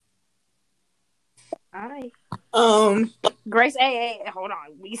All right. Um, Grace, hey, hold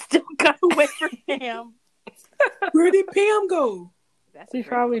on. We still gotta wait for him. where did Pam go? That's a He's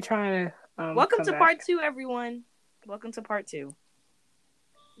great probably question. trying to Welcome come to back. part 2, everyone. Welcome to part 2.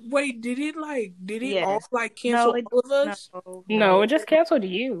 Wait, did it all Yes. cancel all of us? No, it just canceled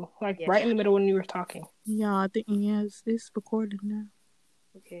you, Yeah. right in the middle when you were talking. Yeah, I think yes, it's recorded now.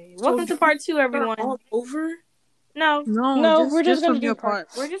 Okay. So Welcome to part 2, start everyone. all over? No, No, we're just gonna from do your part.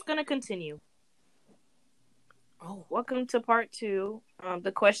 part. we're just gonna continue. Oh, Welcome to part 2.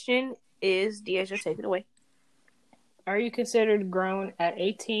 The question is, Deasia, take it away. Are you considered grown at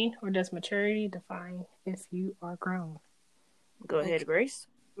 18, or does maturity define if you are grown? Go ahead, Grace.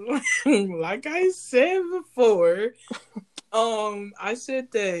 like I said before, I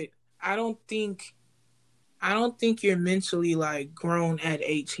said that I don't think you're mentally like grown at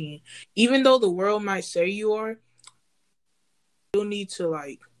 18. Even though the world might say you are, you still need to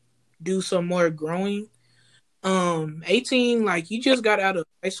like do some more growing. 18, like you just got out of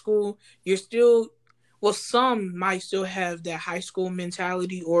high school. You're still, well, some might still have that high school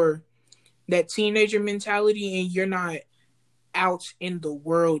mentality or that teenager mentality, and you're not out in the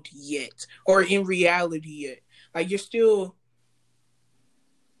world yet or in reality yet. Like you're still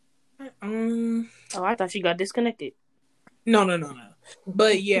Oh, I thought you got disconnected. no.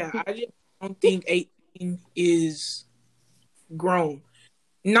 But yeah, I just don't think 18 is grown.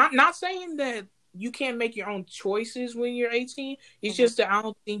 Not saying that you can't make your own choices when you're 18. It's just that I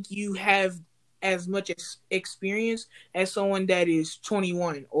don't think you have as much experience as someone that is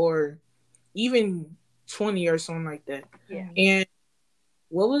 21 or even 20 or something like that. Yeah. And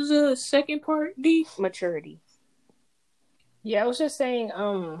what was the second part, D? Maturity. Yeah, I was just saying,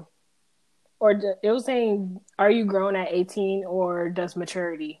 it was saying, are you grown at 18, or does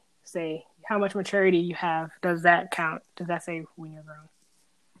maturity say how much maturity you have? Does that count? Does that say when you're grown?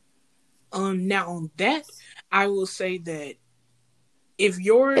 Now on that, I will say that if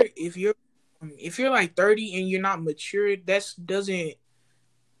you're like 30 and you're not mature, that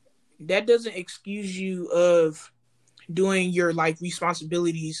doesn't excuse you of doing your like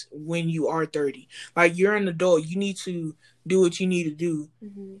responsibilities when you are 30. Like you're an adult, you need to do what you need to do.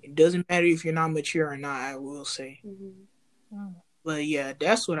 Mm-hmm. It doesn't matter if you're not mature or not, I will say. Mm-hmm. But yeah,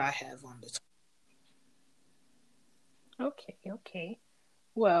 that's what I have on the top. Okay.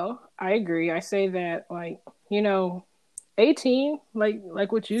 Well, I agree. I say that, like, 18,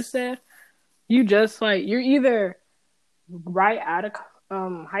 like what you said, you just like you're either right out of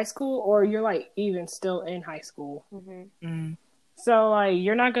high school, or you're like even still in high school. Mm-hmm. So like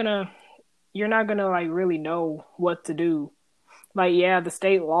you're not gonna like really know what to do. Like, yeah, the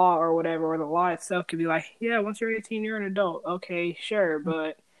state law or whatever, or the law itself could be like, yeah, once you're 18, you're an adult. Okay, sure.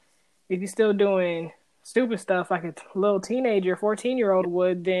 But if you're still doing stupid stuff like a little teenager, 14-year-old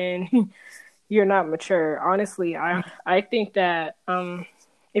would, then you're not mature. Honestly, I think that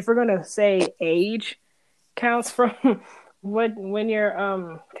if we're gonna say age counts from when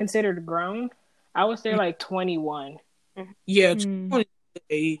you're considered grown, I would say like 21. Yeah, 21 is the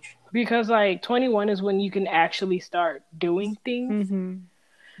age. Because like 21 is when you can actually start doing things.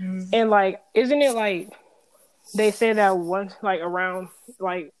 And like, isn't it like they say that once like around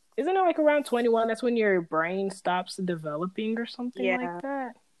like isn't it like around 21 that's when your brain stops developing or something like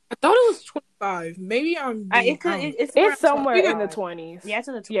that? I thought it was 25. Maybe It's somewhere in the 20s. 20s. Yeah, it's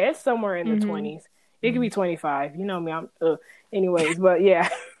in the 20s. Yeah, it's somewhere in the 20s. It could be 25. You know me, I'm anyways, but yeah.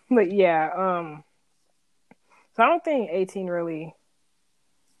 But yeah, so I don't think 18 really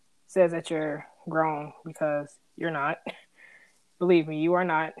says that you're grown, because you're not. Believe me, you are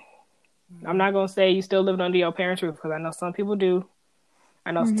not. I'm not going to say you still living under your parents' roof, because I know some people do.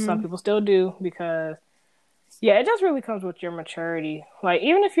 I know some people still do, because yeah, it just really comes with your maturity. Like,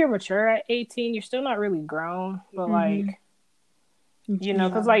 even if you're mature at 18, you're still not really grown, but like,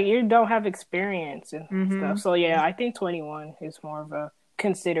 because like you don't have experience and stuff. So yeah, I think 21 is more of a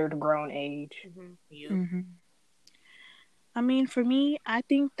considered grown age. I mean, for me, I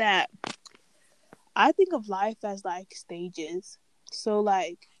think of life as like stages. So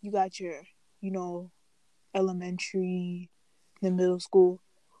like you got your, elementary, the middle school,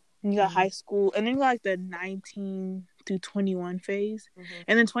 and you got high school, and then you got like the 19 to 21 phase,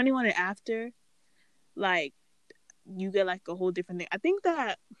 and then 21 and after, like you get like a whole different thing. I think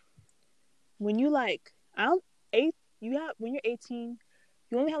that when you like, when you're 18,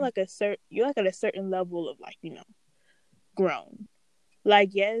 you only have like you're like at a certain level of like grown. Like,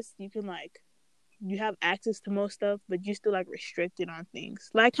 yes, you can like you have access to most stuff, but you're still like restricted on things.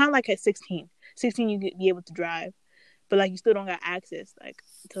 Like kind of like at 16 you could be able to drive, but like you still don't got access like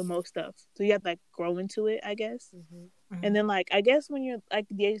to most stuff. So you have to like grow into it, I guess. And then like I guess when you're like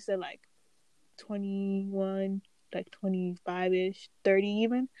the age said like 21, like 25-ish, 30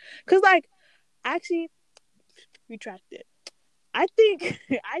 even. Because, like, actually, retract it. I think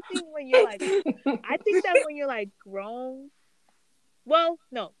when you're like, I think that when you're like grown, well,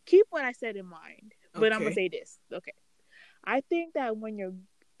 no, keep what I said in mind. But I'm gonna say this, okay? I think that when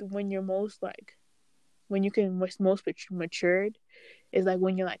you're most like, when you can most matured, is like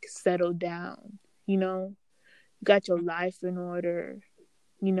when you're like settled down. You know, you got your life in order.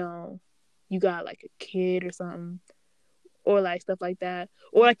 You know, you got like a kid or something, or like stuff like that,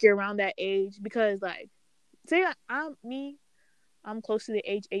 or like you're around that age. Because like, say I'm close to the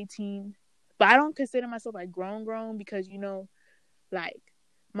age 18, but I don't consider myself like grown because, you know, like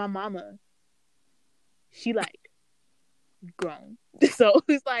my mama, she like grown. So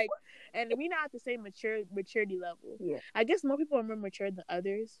it's like, and we not at the same maturity level. Yeah. I guess more people are more mature than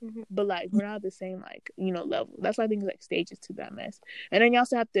others, but like we're not at the same like, you know, level. That's why I think it's like stages to that mess. And then you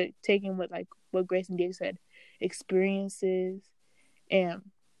also have to take in what Grace and Dave said, experiences, and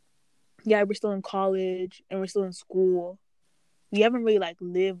yeah, we're still in college and we're still in school. We haven't really like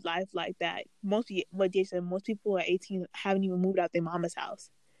lived life like that. What Jay said, most people at 18 haven't even moved out their mama's house,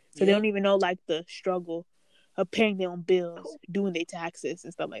 so they don't even know like the struggle of paying their own bills, doing their taxes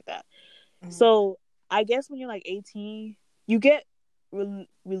and stuff like that. So I guess when you're like 18, you get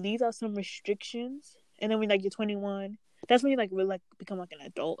relieved of some restrictions, and then when like you're 21, that's when you like really like become like an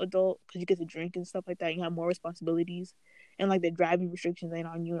adult because you get to drink and stuff like that. You have more responsibilities, and like the driving restrictions ain't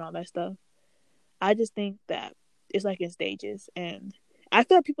on you and all that stuff. I just think that it's like in stages, and I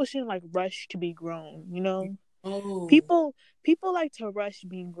feel like people shouldn't like rush to be grown, you know. People like to rush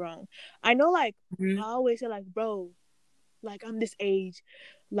being grown. I know, like I always say, like, bro, like I'm this age,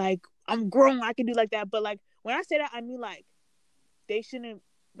 like I'm grown, I can do like that. But like when I say that, I mean like they shouldn't,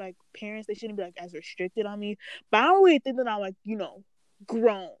 like parents, they shouldn't be like as restricted on me. But I don't really think that I'm like, you know,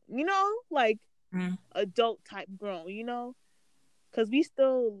 grown, you know, like adult type grown, you know, because we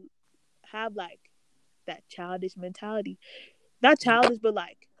still have like that childish mentality, not childish, but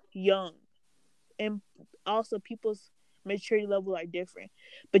like young. And also people's maturity level are different,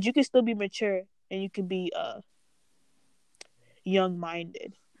 but you can still be mature and you can be young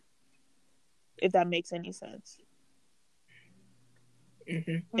minded, if that makes any sense.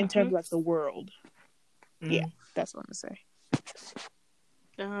 In terms of like the world. Yeah, that's what I'm gonna say.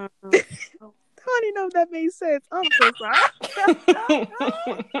 I don't even know if that makes sense. I'm so sorry.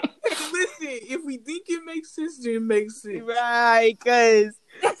 Listen, if we think it makes sense, then it makes sense. Right, because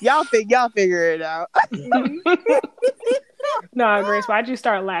y'all figure it out. No, Grace, why'd you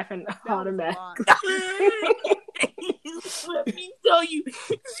start laughing automatically? Let me tell you,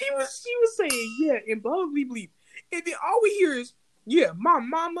 she was saying, yeah, and blah, blah, blah. And then all we hear is, yeah, my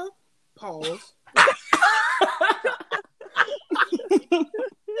mama, pause.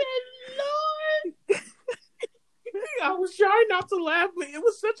 Lord. I was trying not to laugh, but it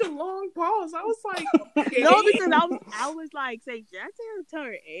was such a long pause. I was like, okay. No, because I was like, say, should I tell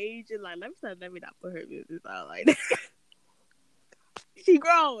her age? And like, let me not put her business out like that. She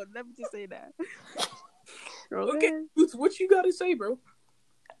grown. Let me just say that. Okay, what you gotta say, bro?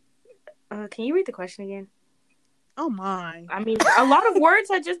 Can you read the question again? Oh my! I mean, a lot of words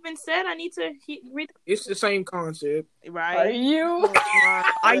had just been said. I need to read. It's the same concept, right? Are you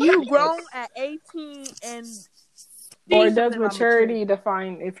grown at 18 and? Or does maturity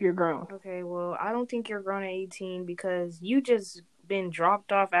define if you're grown? Okay, well, I don't think you're grown at 18 because you just been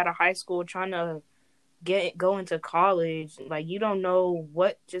dropped off out of high school trying to go into college. Like, you don't know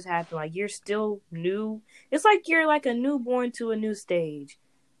what just happened. Like, you're still new. It's like you're like a newborn to a new stage.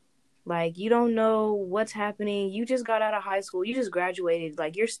 Like, you don't know what's happening. You just got out of high school. You just graduated.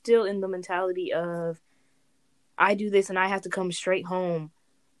 Like, you're still in the mentality of, I do this and I have to come straight home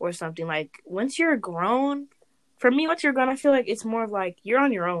or something. Like, once you're grown, for me, once you're grown, I feel like it's more of like, you're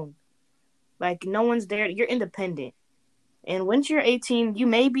on your own. Like, no one's there. You're independent. And once you're 18, you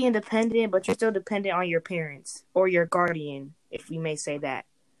may be independent, but you're still dependent on your parents or your guardian, if we may say that.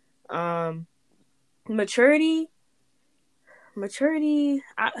 Maturity,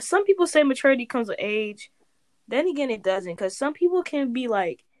 some people say maturity comes with age. Then again, it doesn't, because some people can be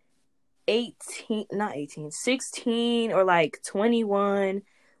like 16 or like 21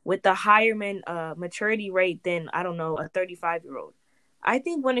 with the higher maturity rate than, I don't know, a 35-year-old. I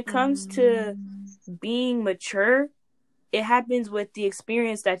think when it comes to being mature, it happens with the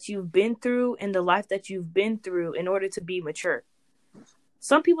experience that you've been through and the life that you've been through in order to be mature.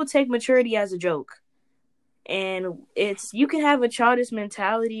 Some people take maturity as a joke. And you can have a childish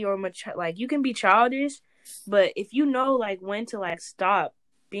mentality or like you can be childish, but if you know like when to like stop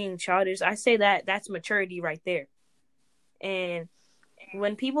being childish, I say that's maturity right there. And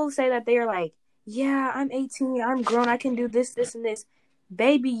when people say that they are like yeah, I'm 18, I'm grown, I can do this, this, and this.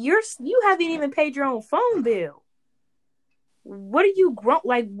 Baby, you haven't even paid your own phone bill. What are you grown?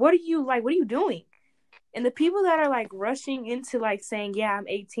 Like, what are you doing? And the people that are like rushing into like saying, yeah, I'm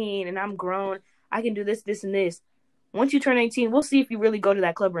 18 and I'm grown, I can do this, this, and this. Once you turn 18, we'll see if you really go to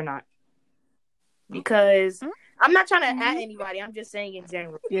that club or not. Because I'm not trying to add anybody. I'm just saying in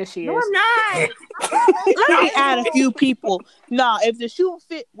general. Yes, she No, is. I'm not. Let me add a few people. Nah, if the shoe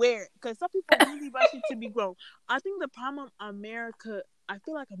fit, wear it. Because some people really rush it to be grown. I think the problem America, I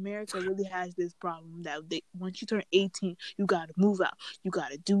feel like America really has this problem that once you turn 18, you gotta move out. You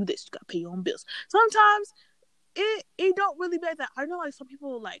gotta do this. You gotta pay your own bills. Sometimes it don't really be like that. I know like some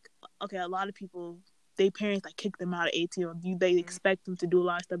people like, okay, a lot of people, their parents like kick them out at 18 or they expect them to do a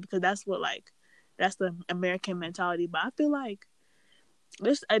lot of stuff because that's the American mentality. But I feel like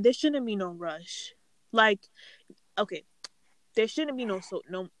there shouldn't be no rush. Like, okay, there shouldn't be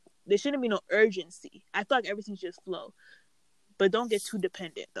there shouldn't be no urgency. I feel like everything should just flow, but don't get too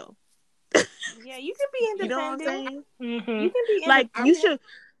dependent though. Yeah, you can be independent. You know what I'm saying? Mm-hmm. You can be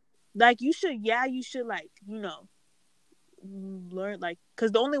Like you should learn like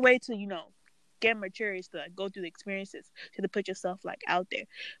because the only way to get mature is to like go through the experiences to put yourself like out there,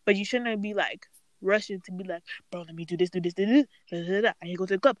 but you shouldn't be like rushing to be like, bro, let me do this, do this, I need to go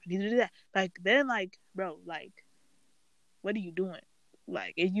to the club, I need to do that. Like then, like, bro, like, what are you doing?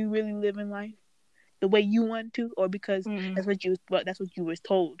 Like, are you really living life the way you want to, or because that's what you were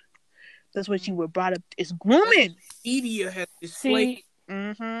told, that's what you were brought up? It's grooming. Media has displayed.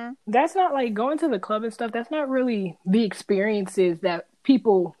 See, that's not like going to the club and stuff. That's not really the experiences that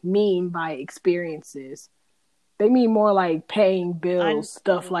people mean by experiences. They mean more like paying bills,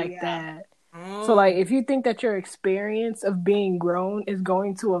 stuff like that. So, like, if you think that your experience of being grown is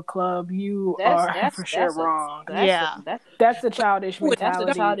going to a club, you are for sure wrong. That's a childish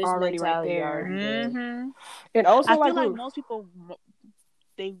mentality already right there. And also, I feel like most people,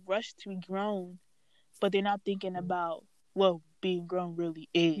 they rush to be grown, but they're not thinking about what being grown really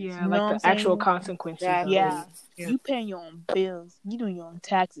is. Yeah, like the actual consequences. Yeah. You paying your own bills. You doing your own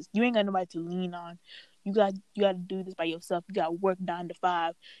taxes. You ain't got nobody to lean on. You got to do this by yourself. You got to work 9 to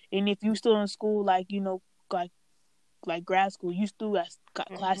 5. And if you still in school, like like grad school, you still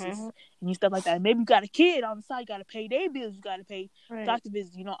got classes and stuff like that. Maybe you got a kid on the side. You got to pay their bills. You got to pay doctor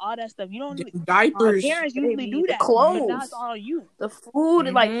visits. All that stuff. You don't. Diapers. Parents usually do that. The clothes, but now it's all you. The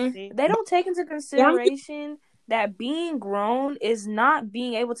food, like they don't take into consideration that being grown is not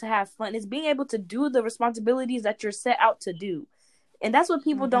being able to have fun. It's being able to do the responsibilities that you're set out to do, and that's what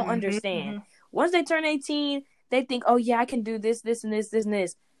people don't understand. Once they turn 18, they think, oh, yeah, I can do this, this, and this, this, and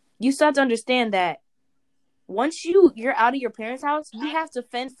this. You start to understand that once you're out of your parents' house, you have to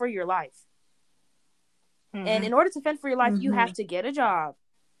fend for your life. And in order to fend for your life, you have to get a job.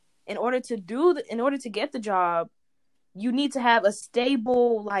 In order to get the job, you need to have a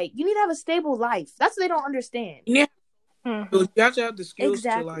stable, life. That's what they don't understand. Yeah. You have to have the skills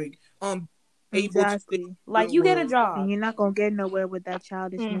to like like you get a job, and you're not gonna get nowhere with that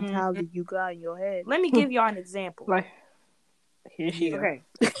childish mentality you got in your head. Let me give y'all an example. Like, here she okay.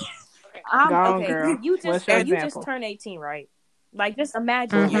 Girl. You just turned 18, right? Like, just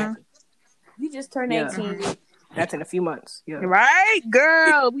imagine you just turned 18. That's in a few months. Yeah. Right,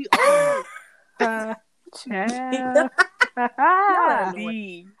 girl. We old.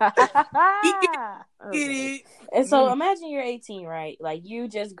 And so imagine you're 18, right? Like you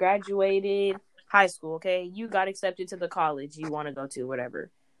just graduated high school, okay? You got accepted to the college you want to go to, whatever.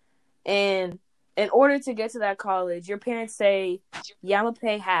 And in order to get to that college, your parents say, yeah, I'm going to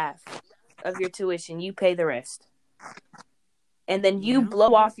pay half of your tuition. You pay the rest. And then you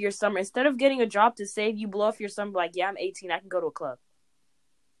blow off your summer. Instead of getting a job to save, you blow off your summer like, yeah, I'm 18. I can go to a club.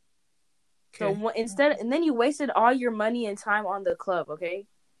 Okay. So and then you wasted all your money and time on the club, okay?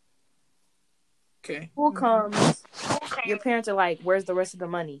 Okay. School comes, your parents are like, where's the rest of the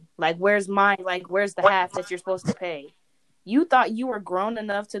money? Like, where's mine? Like, where's the half that you're supposed to pay? You thought you were grown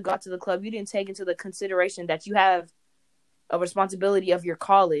enough to go to the club. You didn't take into the consideration that you have a responsibility of your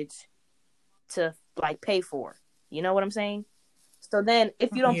college to, like, pay for. You know what I'm saying? So then,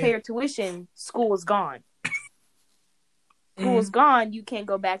 if you don't pay your tuition, school is gone. School is gone. You can't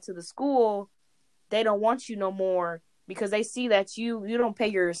go back to the school. They don't want you no more because they see that you don't pay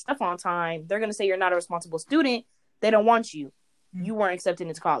your stuff on time. They're going to say you're not a responsible student. They don't want you. You weren't accepted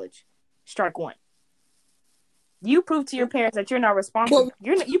into college. Strike one. You prove to your parents that you're not responsible.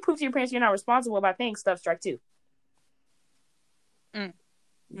 You prove to your parents you're not responsible by paying stuff. Strike two.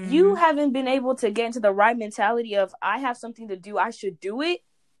 You haven't been able to get into the right mentality of, I have something to do, I should do it.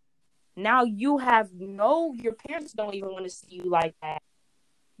 Now your parents don't even want to see you like that.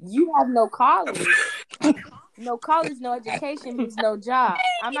 you have no college. No college, no education means no job.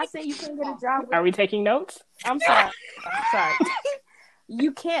 I'm not saying you can't get a job. Are we taking notes? I'm sorry.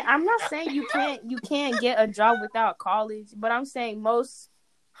 You can't. I'm not saying you can't get a job without college, but I'm saying most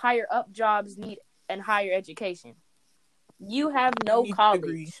higher up jobs need a higher education. You have no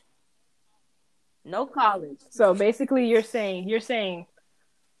college. No college. So basically, you're saying,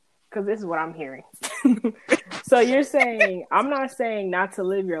 because this is what I'm hearing. So you're saying, I'm not saying not to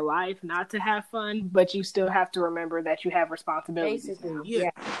live your life, not to have fun, but you still have to remember that you have responsibilities. Basically, yeah.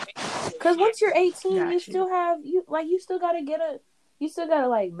 Because once you're 18, you still gotta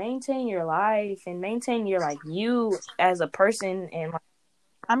like maintain your life and maintain your like you as a person and like.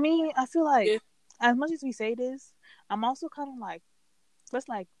 I mean, I feel like as much as we say this, I'm also kind of like,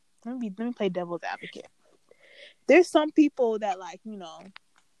 let me play devil's advocate. There's some people that like, you know,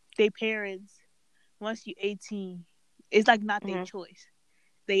 their parents, once you're 18, it's like not their choice.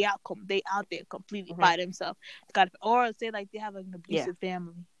 They out there completely by themselves. Or say like they have like an abusive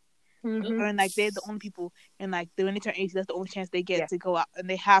family. Mm-hmm. And like they're the only people, and like when they turn 18, that's the only chance they get to go out, and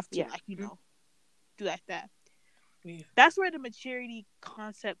they have to like, you know, do like that. Yeah. That's where the maturity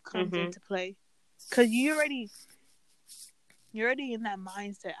concept comes into play, because you're already in that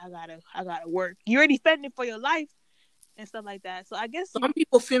mindset. I gotta work. You're already fending for your life and stuff like that. So I guess some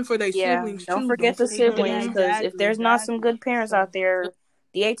people fend for their siblings too. Don't forget the siblings, because if there's not some good parents out there,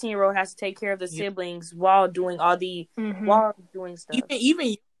 the 18-year-old has to take care of the siblings while doing all the while doing stuff. Even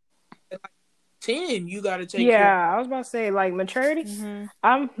like 10, you gotta take care. Yeah, I was about to say like maturity.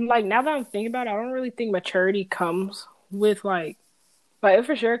 I'm like, now that I'm thinking about it, I don't really think maturity comes with like it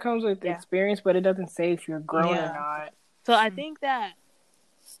for sure comes with experience, but it doesn't say if you're grown or not. So I think that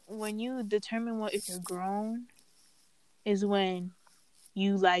when you determine if you're grown is when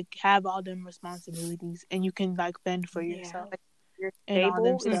you like have all them responsibilities and you can like fend for yourself. Like you're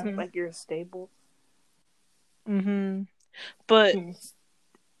stable. Like you're stable. But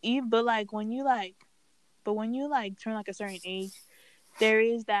like when you turn like a certain age, there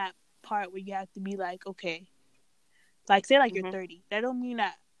is that part where you have to be like, okay, like say like you're 30. That don't mean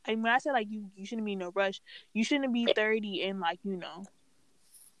that. I mean, when I say like you shouldn't be in no rush. You shouldn't be 30 and like, you know,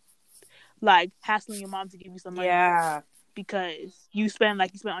 like hassling your mom to give you some money. Yeah. Because you spend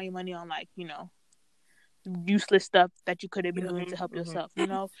all your money on like, you know, useless stuff that you could have been doing to help yourself, you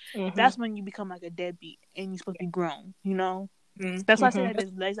know. That's when you become like a deadbeat and you're supposed to be grown, you know. That's why I say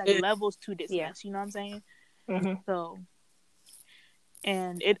that there's like levels to this mess, you know what I'm saying? So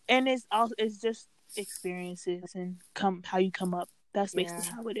and it's just experiences and how you come up. That's basically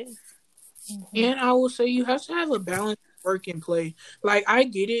how it is. And I will say you have to have a balanced work and play. Like I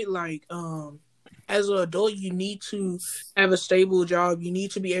get it, like as an adult, you need to have a stable job. You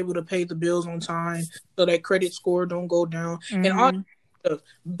need to be able to pay the bills on time so that credit score don't go down and all that stuff.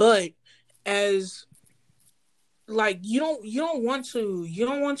 But as like you don't want to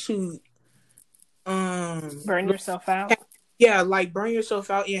burn yourself out. Yeah, like burn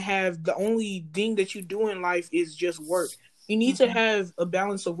yourself out and have the only thing that you do in life is just work. You need to have a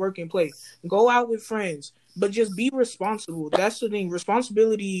balance of work and play. Go out with friends, but just be responsible. That's the thing.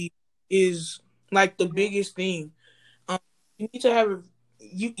 Responsibility is like the biggest thing. You need to have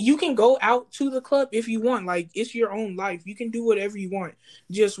you can go out to the club if you want. Like it's your own life. You can do whatever you want.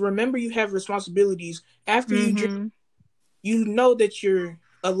 Just remember you have responsibilities. After you drink, you know that you're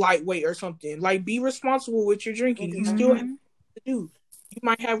a lightweight or something. Like be responsible with your drinking. You still have to do. You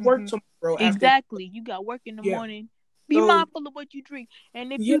might have work tomorrow. Exactly. You got work in the morning. Be mindful of what you drink.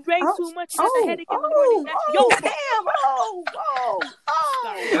 And if you drink too much, you have a headache in the morning.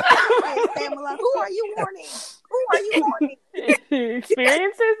 That's Pamela, who are you warning?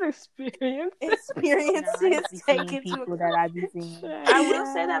 Experiences taken people that I've been seeing. I will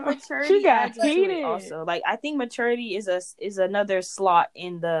say that maturity she got heated. Also, like I think maturity is another slot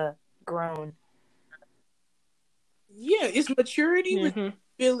in the grown. Yeah, it's maturity,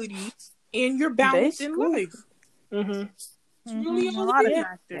 responsibility, and your balance in life. It's really a lot of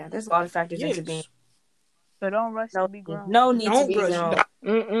factors. Yeah, there's a lot of factors into being. So don't rush to be grown. No need to be grown.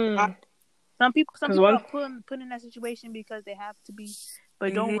 Some people are put in that situation because they have to be,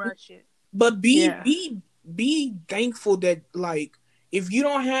 but don't rush it. But be thankful that like if you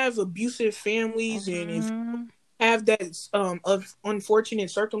don't have abusive families and if you have that of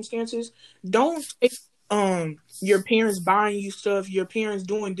unfortunate circumstances, don't take your parents buying you stuff, your parents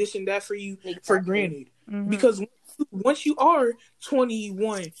doing this and that for you for granted. Because once you are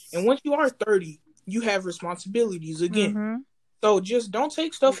 21 and once you are 30, you have responsibilities again. So just don't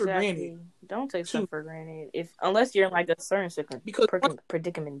take stuff for granted. Don't take stuff for granted. Unless you're in like a certain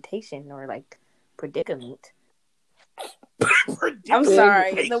predicamentation or like predicament. I'm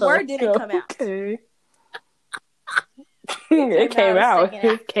sorry. The word didn't come out. Okay. It came out.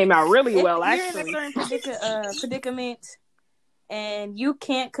 It came out really If well, you're actually. in a certain predicament and you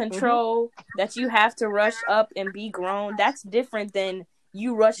can't control that you have to rush up and be grown, that's different than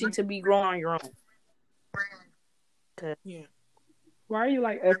you rushing to be grown on your own. Yeah. Why are you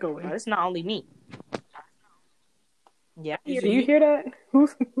like echoing? It's not only me. Yeah. Do you hear that?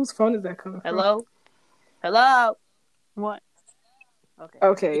 Whose phone is that coming from? Hello. What?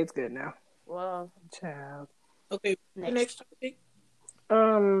 Okay, it's good now. Well, Child. Okay. The next topic.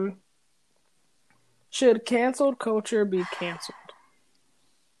 Should canceled culture be canceled?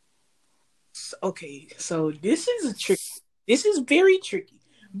 Okay, so this is This is very tricky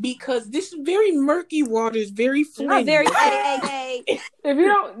because this is very murky waters, very flimsy. not very. Hey. If you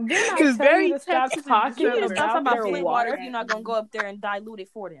don't, didn't I It's tell very you to stop Texas talking You just stop talking about about their Flint water? water if you're not gonna go up there and dilute it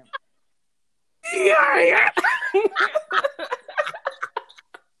for them. Yeah.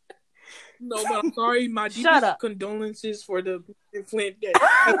 No, but I'm sorry. My deepest condolences for the Flint that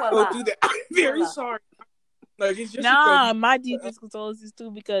had to go through that. I'm very sorry. Like, it's just my deepest condolences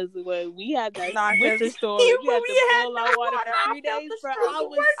too, because when we had that winter storm, we we had to had boil our water for 3 days, bro. I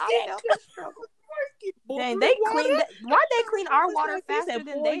was sick. Dang, they cleaned. Why'd they clean our water faster than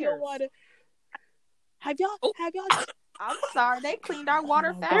boil theirs? your water. Have y'all? I'm sorry, they cleaned our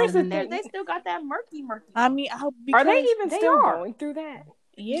water Here's faster the than theirs. thing. They still got that murky. I mean, Are they even they still are. going through that?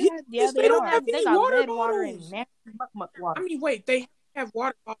 Yeah, they they don't are. have They any got water lead water and bottles. nasty muck water. I mean, wait, they have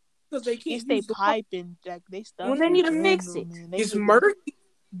water bottles because they can't It's they use the pipe and like they stuff. Well, they need to fix it. It's murky.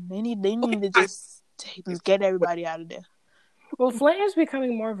 They need to just get everybody out of there Well, Flint is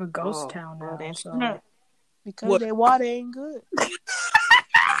becoming more of a ghost town now. So. because their water ain't good.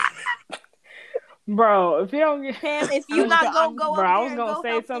 Bro, if you don't get Pam, if you not gonna go bro, up I there was and gonna go say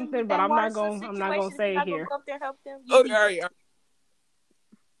help something, them, but that I'm not water gonna situation, say if it you not here. gonna go up there and help them. Okay, all right.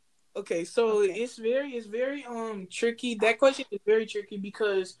 Okay, so it's very tricky. That question is very tricky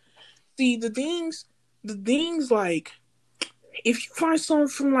because see the things like if you find something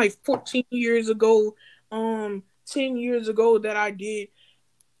from like 14 years ago, 10 years ago that I did,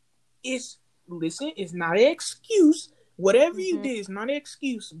 it's not an excuse. Whatever you did is not an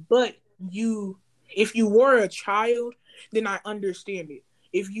excuse, but if you were a child, then I understand it.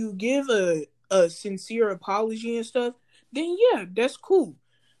 If you give a sincere apology and stuff, then yeah, that's cool.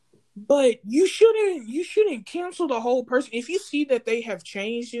 But you shouldn't cancel the whole person. If you see that they have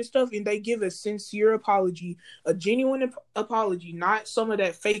changed and stuff and they give a sincere apology, a genuine apology, not some of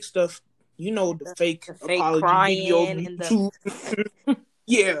that fake stuff, the fake apology videos and YouTube.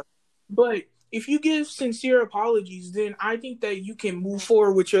 Yeah. But if you give sincere apologies, then I think that you can move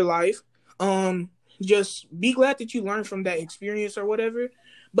forward with your life. Just be glad that you learned from that experience or whatever,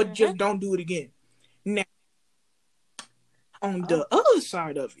 but just don't do it again. Now, on the other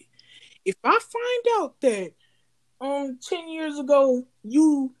side of it, if I find out that 10 years ago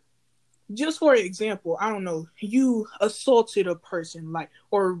you, just for example, I don't know, you assaulted a person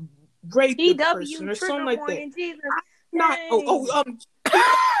or raped a person or something like that.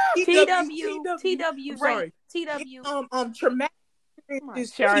 TW, sorry. TW. Traumatic.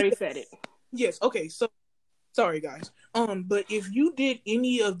 She already said it. Yes. Okay. So, sorry guys. But if you did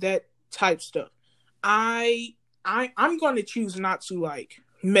any of that type stuff, I'm going to choose not to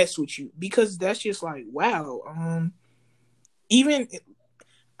mess with you because that's just wow. Even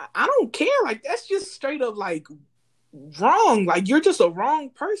I don't care. That's just straight up wrong. You're just a wrong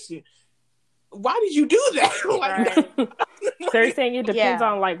person. Why did you do that? So you're saying it depends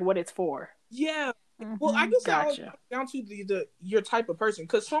on what it's for. Yeah. Well, I guess gotcha. Down to your type of person,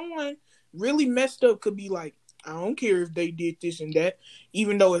 because someone really messed up could be I don't care if they did this and that,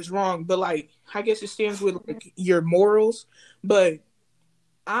 even though it's wrong. But I guess it stands with your morals. But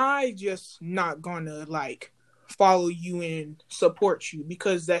I just not gonna follow you and support you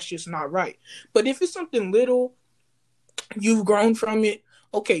because that's just not right. But if it's something little, you've grown from it.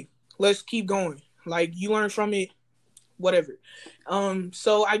 Okay, let's keep going. You learn from it, whatever.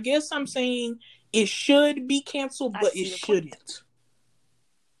 So I guess I'm saying it should be canceled, but it shouldn't.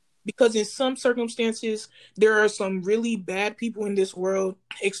 Because in some circumstances, there are some really bad people in this world,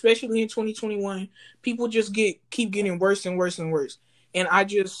 especially in 2021. People just keep getting worse and worse and worse. And I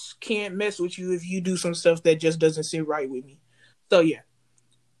just can't mess with you if you do some stuff that just doesn't sit right with me. So yeah,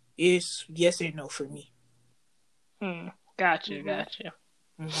 it's yes and no for me. Gotcha.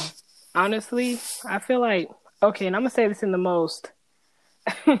 Mm-hmm. Honestly, I feel okay, and I'm gonna say this in the most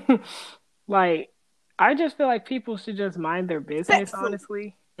I just feel people should just mind their business,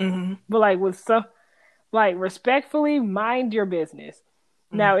 honestly. Mm-hmm. But with some respectfully mind your business.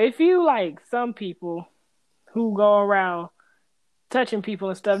 Mm-hmm. Now, if you some people, who go around touching people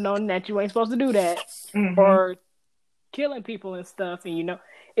and stuff, knowing that you ain't supposed to do that, Mm-hmm. or killing people and stuff. And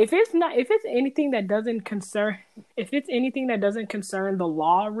if it's anything that doesn't concern the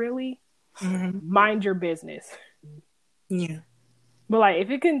law, really, mind your business. Yeah. But like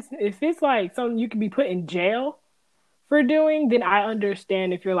if it's like something you can be put in jail for doing, then I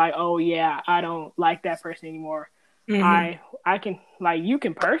understand if you're like, oh yeah, I don't like that person anymore. I can, like, you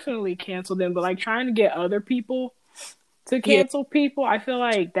can personally cancel them, but like trying to get other people to cancel people, I feel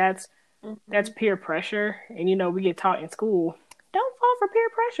like that's peer pressure. And we get taught in school, don't fall for peer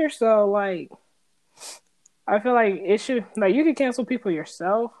pressure. So like I feel like it should, like, you can cancel people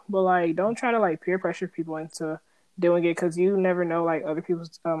yourself, but like don't try to like peer pressure people into doing it, because you never know like other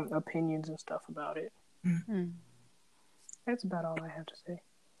people's opinions and stuff about it. That's about all I have to say.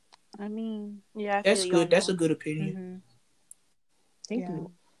 I mean, Yeah, that's good. That's a good opinion. Thank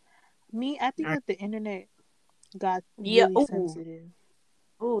you. I think that the internet got really sensitive.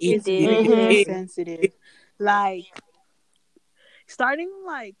 Ooh, It's it did. really sensitive. Like, starting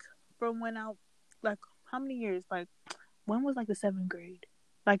like from when like, how many years? Like, when was like the 7th grade?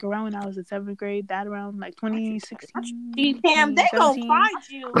 Like around when I was in 7th grade, that around like 2016. Damn, they gonna find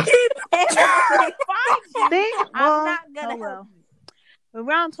you. They find you. I'm not gonna help you.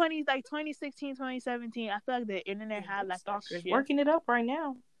 Around 2016, 2017, I feel like the internet had like stalkers working it up right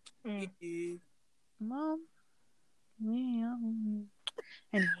now. Mom, yeah.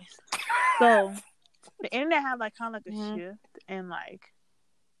 Anyways, so the internet had like kind of like a shift, and like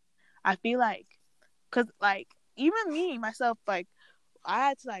I feel like, cause like even me myself, like I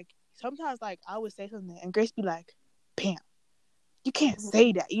had to like sometimes like I would say something and Grace be like, "Pam, you can't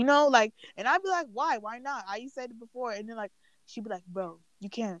say that," like, and I'd be like, "Why? Why not? I said it before," and then like she'd be like, "Bro, you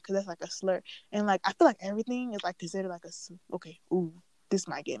can't, because that's like a slur," and like I feel like everything is like considered like a okay. Ooh, this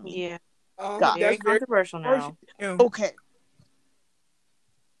might get me. Yeah, God. Very controversial now. Okay.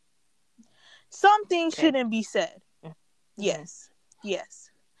 Some things shouldn't be said. Yes.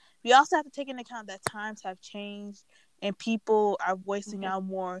 We also have to take into account that times have changed and people are voicing out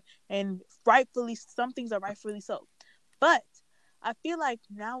more, and some things are rightfully so. But I feel like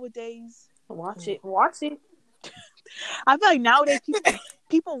nowadays, watch it. I feel like nowadays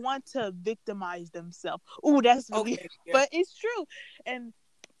people want to victimize themselves. Ooh, that's really, but it's true, and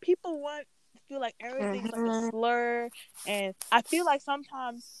people feel like everything's like a slur, and I feel like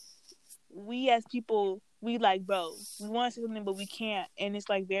sometimes we as people, we like, bro, we want to say something but we can't, and it's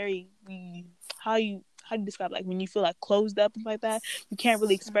like how do you describe, like when you feel like closed up and like that, you can't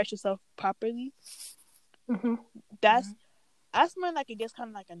really express yourself properly. That's when like it gets kind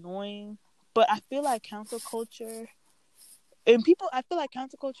of like annoying. But I feel like cancel culture, and I feel like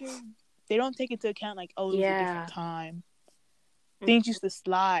cancel culture, they don't take into account like, oh, it was a different time. Things used to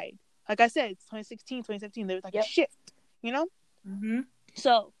slide. Like I said, 2016, 2017, there was like a shift,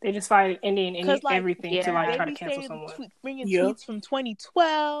 So they just find everything to like try to cancel someone. Bringing tweets from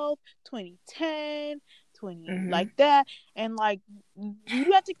 2012, 2010, like that, and like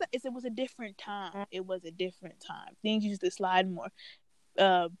you have to. It was a different time. Things used to slide more.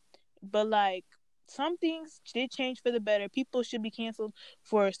 But like some things did change for the better. People should be canceled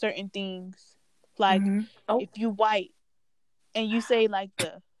for certain things. Like if you white and you say like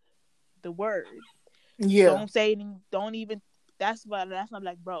the word, don't say it. Don't even. That's not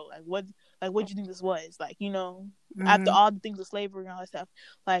like, bro. Like what do you think this was? Like, after all the things of slavery and all that stuff.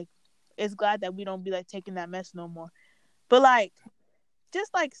 Like, it's glad that we don't be like taking that mess no more. But like,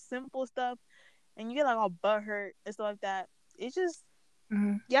 just like simple stuff, and you get like all butthurt and stuff like that. It's just.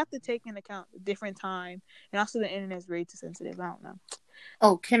 You have to take into account a different time, and also the internet's way too sensitive. I don't know.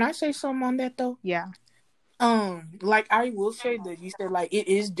 Oh, can I say something on that though? Yeah. Like I will say that you said like it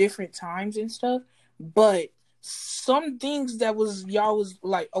is different times and stuff, but some things that y'all was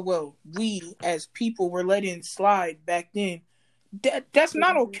like, oh well, we as people were letting slide back then. That's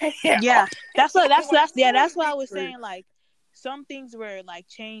not okay. Yeah, that's why I was saying like some things were like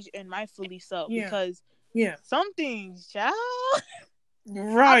changed and rightfully so, because some things, child.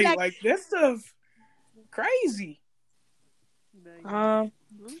 Right, like that stuff crazy.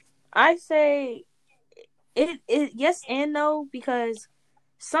 I say it yes and no, because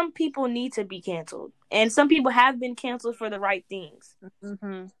some people need to be canceled, and some people have been canceled for the right things.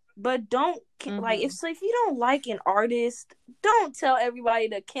 But don't like if you don't like an artist, don't tell everybody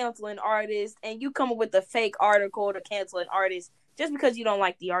to cancel an artist, and you come up with a fake article to cancel an artist just because you don't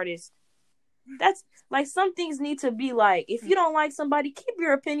like the artist. That's like, some things need to be like, if you don't like somebody, keep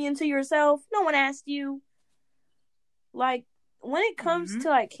your opinion to yourself. No one asked you. Like, when it comes to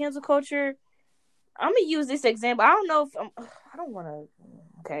like cancel culture, I'm gonna use this example. I don't know if I don't want to.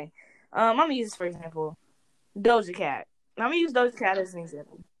 Okay, I'm gonna use this for example. Doja Cat. I'm gonna use Doja Cat as an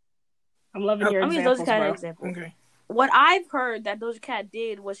example. I'm loving your I'm gonna use Doja examples, Cat as bro. an example. Okay. What I've heard that Doja Cat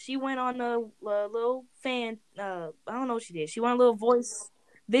did was she went on a little fan. I don't know what she did. She went on a little voice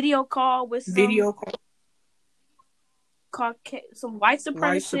video call with some white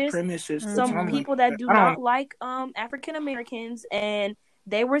supremacists, some people that do not like African Americans, and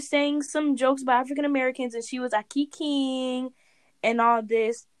they were saying some jokes about African Americans, and she was like King and all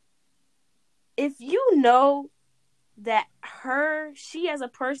this. If you know that she as a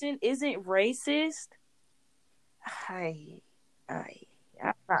person isn't racist, she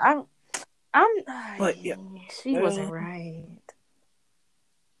wasn't right.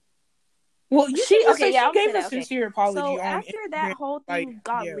 Well, she gave a sincere apology. So after that whole thing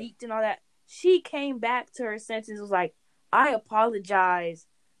got leaked and all that, she came back to her senses. Was like, I apologize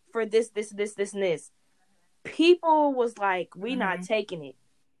for this, and this. People was like, we not taking it.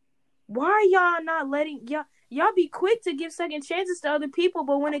 Why are y'all not letting y'all be quick to give second chances to other people,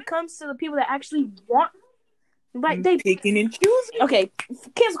 but when it comes to the people that actually want, like, they picking and choosing. Okay,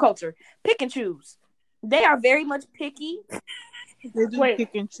 cancel culture, pick and choose. They are very much picky. They do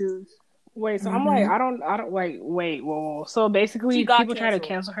pick and choose. Wait, so I'm like, I don't wait, whoa. So basically, people try to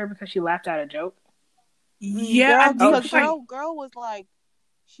cancel her because she laughed at a joke? Yeah, because girl was like,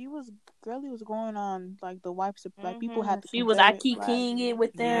 Girlie was going on like the wipes of like people had to. She was King it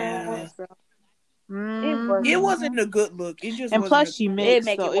with them. It wasn't a good look. It just and plus she mixed,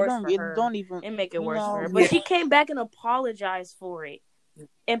 it so it don't even it make it worse for her. But she came back and apologized for it,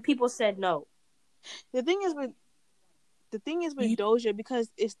 and people said no. The thing is with Doja, because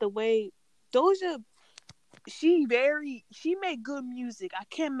it's the way Doja, she made good music. I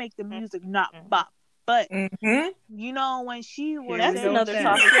can't make the music not bop. But you know, when she was, that's another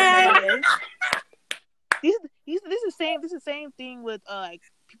topic. This is the same thing with like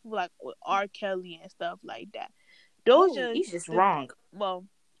people like with R. Kelly and stuff like that. Doja, he's just wrong. Well,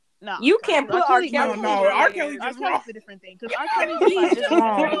 no, you can't put R. Kelly. No, R. Kelly just wrong. Kelly's a different thing because R. Kelly is just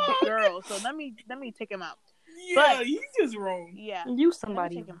wrong girl. So let me take him out. Yeah, but, he's just wrong. Yeah, you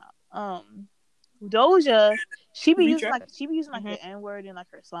somebody. Take him out. Doja, she be using like the N-word in like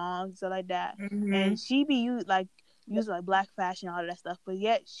her songs, stuff like that, and she be using like black fashion, all that stuff. But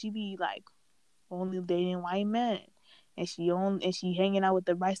yet she be like only dating white men, and she hanging out with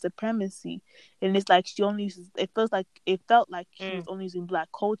the white supremacy, and it's like it felt like she was only using black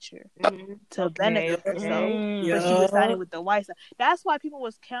culture to benefit herself, but she was siding with the white side. That's why people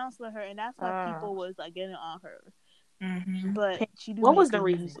was canceling her, and that's why people was like getting on her. But she what was the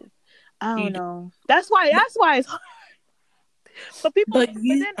reason? Music. I don't know. That's why it's hard. But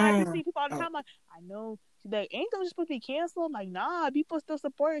then I see people all the time like, I know, like, ain't those supposed to be canceled? Like, nah, people still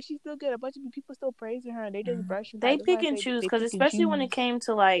support her. She still get a bunch of people still praising her, and they just brush her. They pick and choose because especially when it came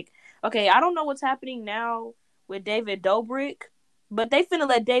to like, okay, I don't know what's happening now with David Dobrik, but they finna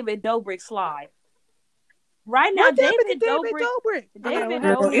let David Dobrik slide. Right now, David Dobrik.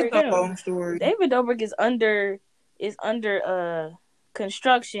 It's a long story. David Dobrik is under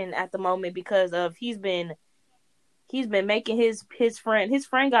construction at the moment because of he's been making his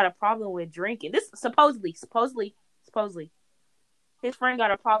friend got a problem with drinking. This supposedly his friend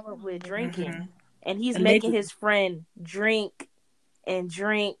got a problem with drinking, and he's making his friend drink, and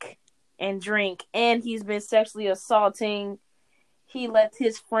he's been sexually assaulting. He let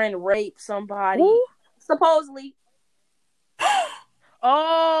his friend rape somebody. Ooh. Supposedly.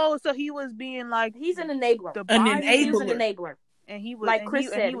 Oh, so he was being like, he's an enabler. He was an enabler. And he was, like Chris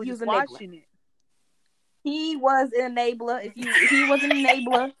said, he was watching it. He was an enabler. He was an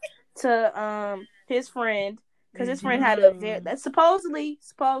enabler to his friend, because his friend had supposedly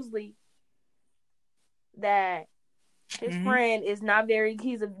that his friend is not very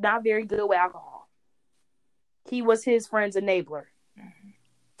good with alcohol. He was his friend's enabler.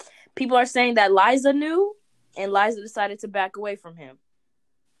 People are saying that Liza knew, and Liza decided to back away from him.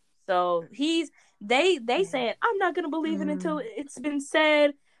 So they saying, I'm not gonna believe it until it's been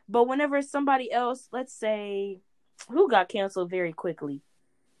said. But whenever somebody else, let's say, who got canceled very quickly?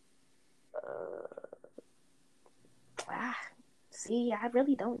 See, I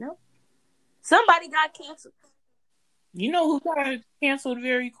really don't know. Somebody got canceled. You know who got canceled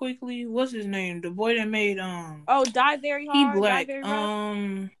very quickly? What's his name? The boy that made Die Very Hard. He black.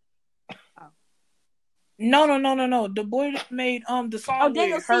 No. The boy that made the song.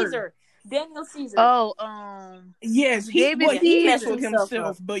 Daniel Caesar. Daniel Caesar. Yes, he canceled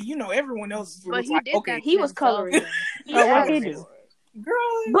himself, but you know everyone else was like, okay, he was coloring. What did he do? Girl,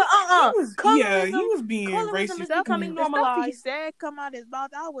 But he was being colorism is racist. becoming The stuff he normalized. said come out his mouth.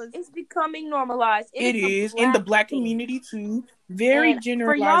 It's becoming normalized. It is in the black community too. Very And for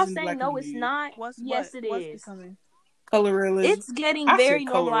generalized y'all in the saying black no, it's community. not. What's It what's is. becoming? Coloralism. It's getting I very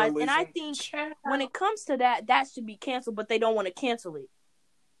said normalized, and I coloralism. think Child. when it comes to that, that should be canceled. But they don't want to cancel it.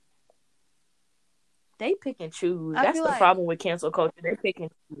 They pick and choose. I That's feel the like- problem with cancel culture. They pick and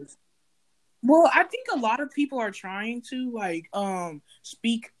choose. Well, I think a lot of people are trying to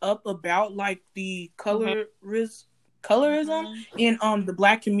speak up about like the colorism in the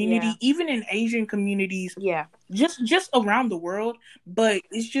black community, Yeah. even in Asian communities, Yeah. just around the world. But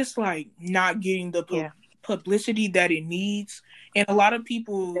it's just like not getting the publicity that it needs, and a lot of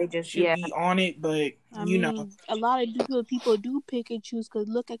people They just- should be on it. But I mean, a lot of people do pick and choose. Cause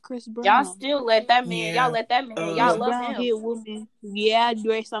look at Chris Brown. Y'all still let that man. Yeah. Y'all let that man. Y'all Chris love Brown him. hit women. Yeah,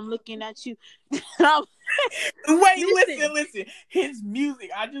 Grace, I'm looking at you. Listen. His music,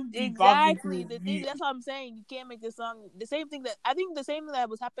 I just be Exactly. bopping to The his thing, music. that's what I'm saying. You can't make the song. The same thing that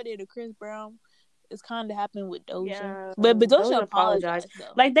was happening to Chris Brown is kind of happening with Doja. Yeah. But Doja Doja apologized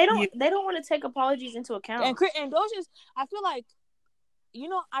though. Like they don't want to take apologies into account. And Doja's, I feel like,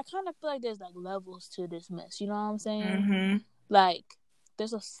 I kind of feel like there's like levels to this mess. You know what I'm saying? Mm-hmm. Like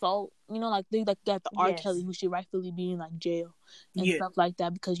there's assault. Like they got the R. Yes. Kelly who should rightfully be in like jail and Yeah. stuff like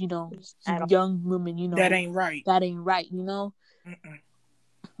that because At all. young women. That ain't right. That ain't right. Mm-mm.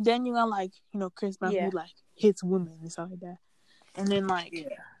 Then you got like Chris Brown who like hits women and stuff like that, and then like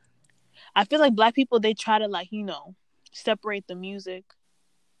I feel like black people they try to like separate the music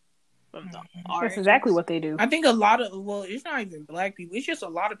from the art. That's exactly what they do. I think a lot of it's not even black people. It's just a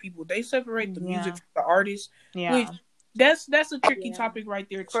lot of people. They separate the music from the artist. Yeah, which that's a tricky topic right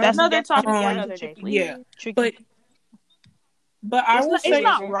there. For another topic for Um, another day. Please. Yeah, tricky. but I will say It's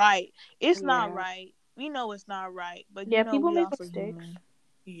not right. It's Yeah. not right. We know it's not right, but people we make also mistakes. human.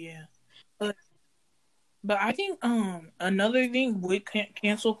 yeah, but I think another thing with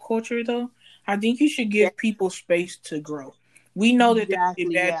cancel culture though, I think you should give people space to grow. We know that they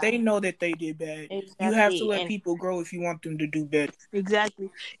did bad. Yeah. They know that they did bad. Exactly. You have to let people grow if you want them to do better.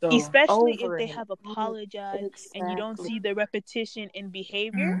 Exactly. So, Especially if over they it. have apologized and you don't Exactly. see the repetition in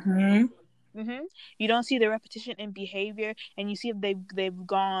behavior. mm-hmm. You don't see the repetition in behavior, and you see if they've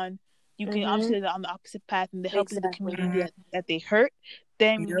gone. You can obviously they're on the opposite path and they're helping the community that they hurt.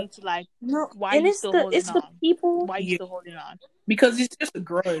 Then we need to like, why are you still holding on? The people. Why are you still holding on? Because it's just a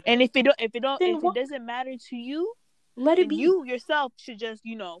grudge. And if it doesn't matter to you, Let it then be. you yourself should just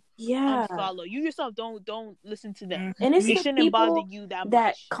unfollow. You yourself don't listen to them. And it's It the shouldn't people bother you that much.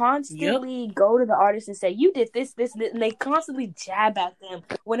 that constantly go to the artist and say, "You did this," and they constantly jab at them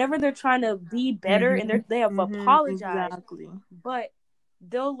whenever they're trying to be better, and they have apologized. Exactly. But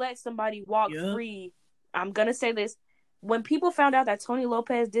they'll let somebody walk free. I'm gonna say this: when people found out that Tony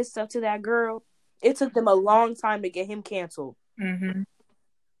Lopez did stuff to that girl, it took them a long time to get him canceled. Mm-hmm.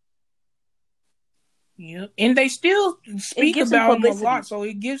 Yep, and they still speak gives him about him a publicity. lot, so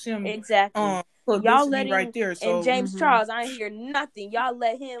it gives him Exactly. publicity Y'all let him, right there. So and James Charles, I ain't hear nothing. Y'all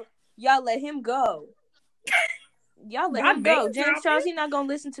let him go. Y'all let him go. James Charles, he not gonna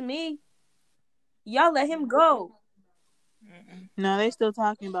listen to me. Y'all let him go. No, they still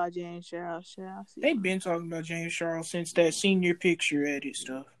talking about James Charles. They've been talking about James Charles since that senior picture edit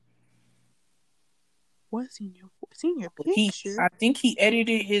stuff. What senior picture? I think he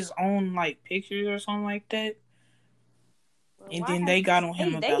edited his own like pictures or something like that. And then they got on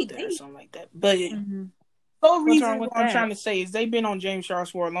him about that or something like that. But the reason what I'm trying to say is they've been on James Charles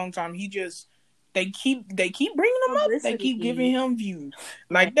for a long time. They keep bringing him up. They keep giving him views.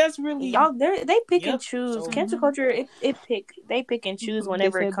 Like that's really y'all. They pick and choose. Cancel culture. They pick and choose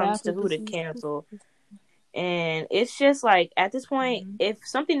whenever it comes to who to cancel. And it's just like at this point, if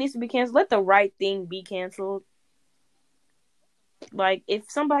something needs to be canceled, let the right thing be canceled. Like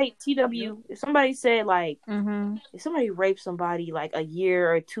if somebody if somebody said like if somebody raped somebody like a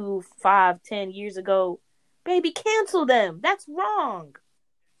year or 2, 5, 10 years ago, baby, cancel them. That's wrong.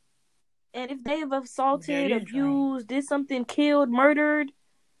 And if they have assaulted, abused, did something, killed, murdered,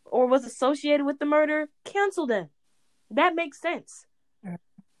 or was associated with the murder, cancel them. That makes sense.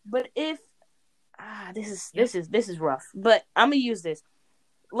 But if this is rough. But I'm gonna use this.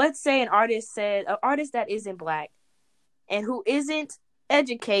 Let's say an artist that isn't black and who isn't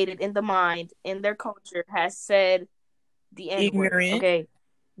educated in the mind in their culture has said the N-word. Okay.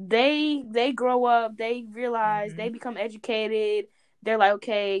 They grow up, they realize, they become educated. They're like,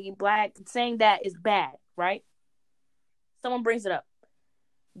 okay, black, saying that is bad, right? Someone brings it up.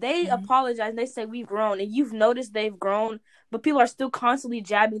 They apologize and they say we've grown, and you've noticed they've grown, but people are still constantly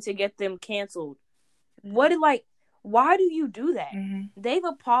jabbing to get them canceled. What Why do you do that? Mm-hmm. They've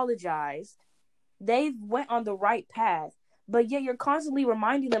apologized. They've went on the right path, but yet you're constantly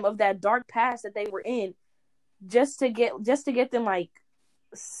reminding them of that dark past that they were in, just to get them like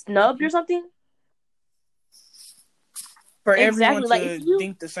snubbed or something. For Exactly, everyone like, to if you-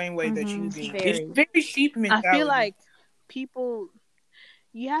 think the same way that you think. Very. It's very sheep mentality. I feel like people,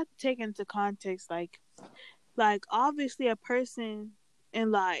 you have to take into context, like obviously a person in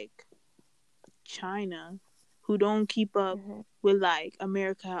like China who don't keep up with like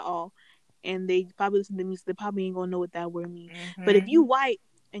America at all, and they probably listen to music, they probably ain't gonna know what that word means. But if you white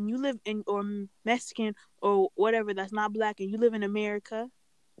and you live in, or Mexican or whatever that's not black, and you live in America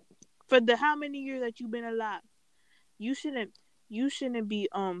for the how many years that you've been alive, you shouldn't be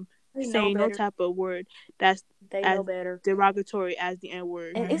saying no type of word that's as derogatory as the N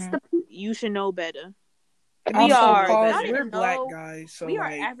word. And it's the you should know better. We also, are. cause I we're didn't black know. guys, so We are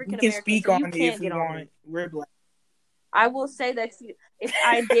like African we can American, speak so you on it can't if we get on want. me. We're black. I will say that if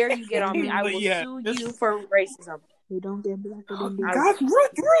I dare you get on me, I But will yeah, sue this- you for racism. We don't get blacker than this. God,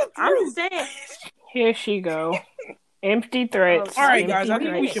 I'm just saying. Here she go. Empty threats. All right, empty guys. I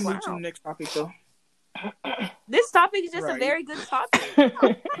think we threats. should move to the next topic, though. This topic is just a Right. very good topic.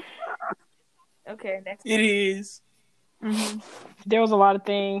 Okay, next. It is. There was a lot of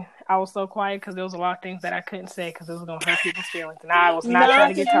things. I was so quiet because there was a lot of things that I couldn't say because it was gonna hurt people's feelings, and I was not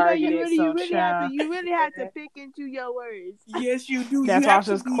trying to get targeted. You really have to pick and choose your words. Yes, you do. That's you why I have was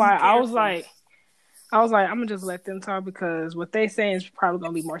to just be quiet. careful. I was like, I'm gonna just let them talk because what they saying is probably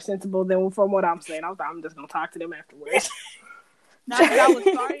gonna be more sensible than from what I'm saying. I was like, I'm just gonna talk to them afterwards. Now that I was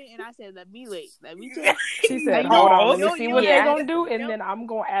starting, and I said, let me check. She said, You hold know- on, let you me know- see you what know- they yeah. gonna do, and then I'm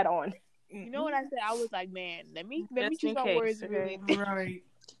gonna add on. You know what I said? I was like, man, let me Just choose in my case, words okay. really.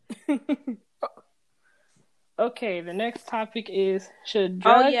 Right. Okay, the next topic is should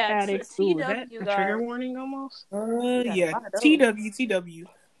drug addicts? Ooh, is that TW, a guys. trigger warning almost? Yeah. a lot of those. TW.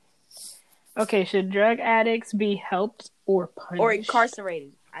 Okay, should drug addicts be helped or punished? Or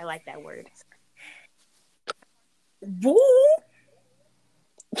incarcerated. I like that word. Boo.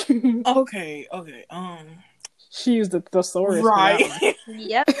 Okay. She used the thesaurus. Right. For that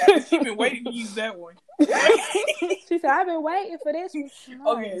Yep. You've been waiting to use that one. one. She said, I've been waiting for this one.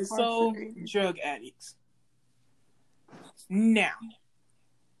 Okay, so drug addicts. Now,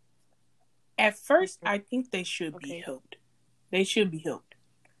 at first, I think they should be helped. They should be helped.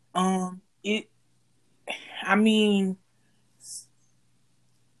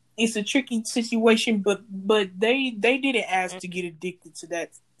 It's a tricky situation, but they didn't ask to get addicted to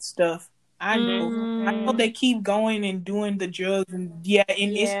that stuff. I know they keep going and doing the drugs, and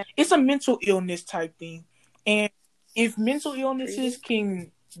it's a mental illness type thing. And if mental illnesses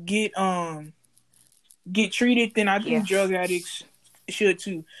can get treated, then I think drug addicts should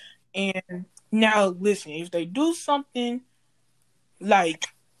too. And now listen, if they do something like,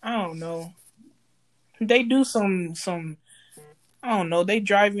 I don't know, they do some I don't know, they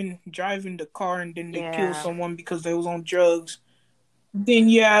driving the car and then they kill someone because they was on drugs, then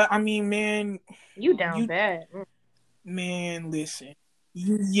man, You down bad. Man, listen.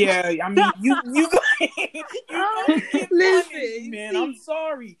 You go listen, man. I'm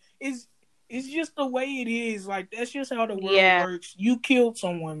sorry. It's just the way it is. Like, that's just how the world works. You killed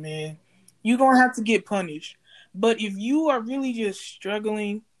someone, man. You're gonna have to get punished. But if you are really just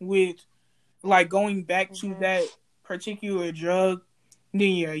struggling with like going back to that particular drug, then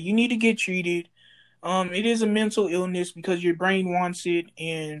you need to get treated. It is a mental illness because your brain wants it,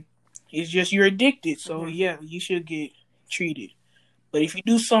 and it's just you're addicted. So you should get treated. But if you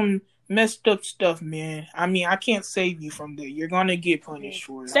do some messed up stuff, man, I can't save you from that. You're gonna get punished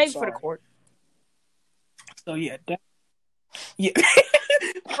for it. Save for the court. So yeah.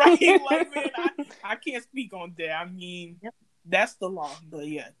 Right, like, man, I can't speak on that. That's the law. But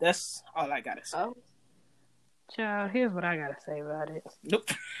yeah, that's all I gotta say. Oh. Child, here's what I gotta say about it. Nope.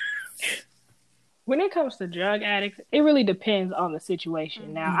 When it comes to drug addicts, it really depends on the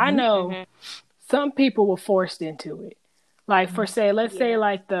situation. Now, I know some people were forced into it. Like, let's say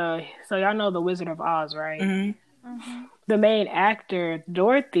like so y'all know the Wizard of Oz, right? The main actor,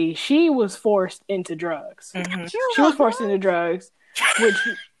 Dorothy, she was forced into drugs. She was forced into drugs,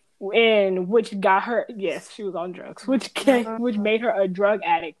 which got her. Yes, she was on drugs, which made her a drug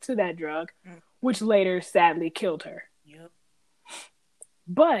addict to that drug, which later sadly killed her. Yep.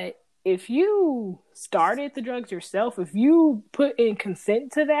 But if you started the drugs yourself, if you put in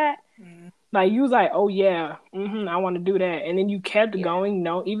consent to that, like you was like, oh yeah, I want to do that, and then you kept going,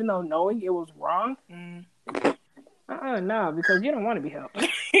 even though knowing it was wrong. No, because you don't want to be helped.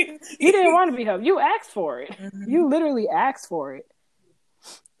 You didn't want to be helped. You asked for it. You literally asked for it.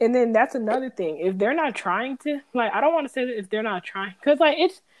 And then that's another thing. If they're not trying to, like, I don't want to say that if they're not trying, because like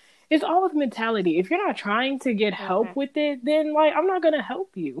it's all with mentality. If you're not trying to get help with it, then like I'm not gonna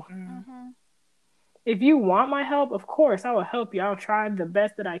help you. Mm-hmm. If you want my help, of course I will help you. I'll try the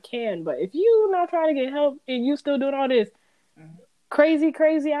best that I can. But if you're not trying to get help and you still doing all this crazy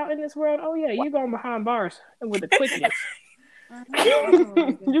out in this world, oh yeah, you're going behind bars with the quickness.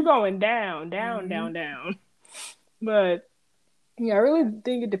 You're going down. But yeah, I really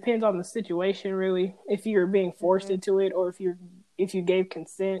think it depends on the situation. Really, if you're being forced into it, or if you gave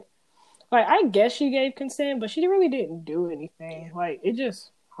consent. Like, I guess she gave consent, but she really didn't do anything. Like, it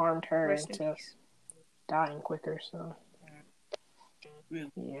just harmed her into dying quicker. So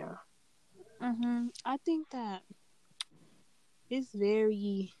yeah. I think that it's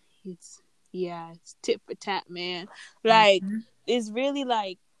tit for tat, man. Like, it's really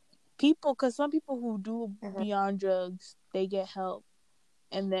like people, because some people who do be on drugs, they get help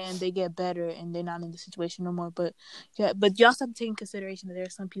and then they get better and they're not in the situation no more. But you also have to take in consideration that there are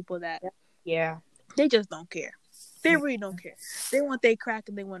some people that they just don't care. They really don't care. They want their crack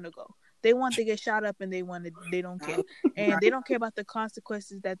and they want to go. They want to get shot up and they don't care. And they don't care about the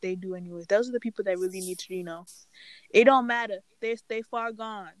consequences that they do anyway. Those are the people that really need to, it don't matter. They far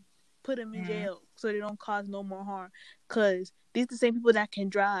gone. Put them in jail so they don't cause no more harm. Because these are the same people that can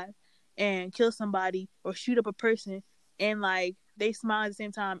drive and kill somebody or shoot up a person and like they smile at the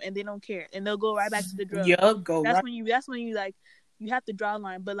same time and they don't care and they'll go right back to the drugs. That's when you like you have to draw a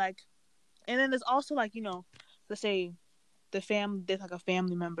line. But like, and then there's also like, let's say the family, there's like a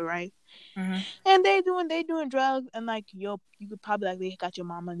family member, right? And they doing drugs and like you could probably like they got your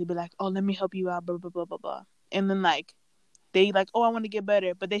mama and they'd be like, oh, let me help you out, blah blah blah blah blah. And then like they like, oh, I want to get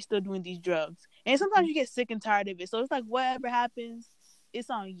better, but they still doing these drugs. And sometimes you get sick and tired of it. So it's like whatever happens, it's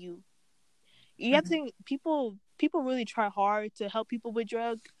on you. You have to think people really try hard to help people with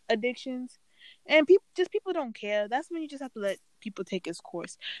drug addictions, and people don't care. That's when you just have to let people take its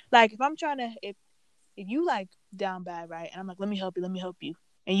course. Like if you like down bad, right, and I'm like, let me help you,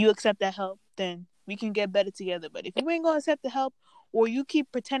 and you accept that help, then we can get better together. But if you ain't gonna accept the help, or you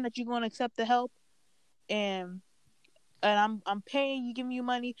keep pretend that you're gonna accept the help, and I'm paying you, giving you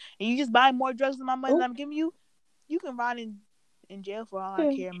money, and you just buy more drugs than my money that I'm giving you, you can rot in jail for all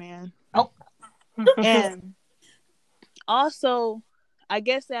I care, man. Oh. And also, I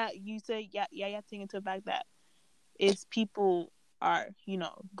guess that you say, you have to take into the fact that it's people are,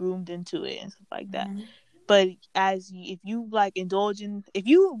 groomed into it and stuff like that. But if you like if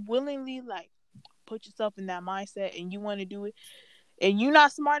you willingly like put yourself in that mindset and you want to do it, and you're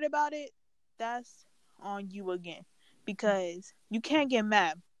not smart about it, that's on you again, because you can't get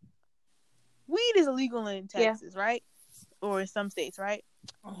mad. Weed is illegal in Texas, right? Or in some states, right?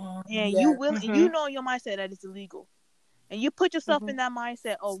 And you will, you know in your mindset that it's illegal, and you put yourself in that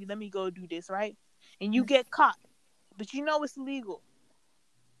mindset. Oh, let me go do this, right? And you get caught, but you know it's illegal.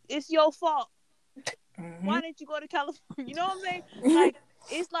 It's your fault. Why didn't you go to California? You know what I'm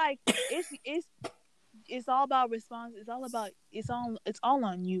saying? It's all about response. It's all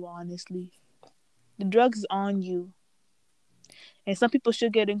on you. Honestly, the drugs is on you, and some people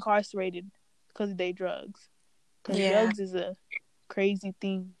should get incarcerated because of their drugs. Because drugs is a crazy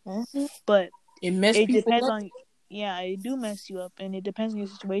thing, but it depends on. Yeah, it do mess you up, and it depends on your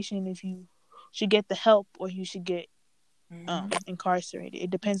situation if you should get the help or you should get incarcerated. It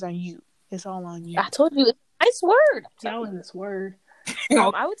depends on you. It's all on you. I told you, nice word. That was this word.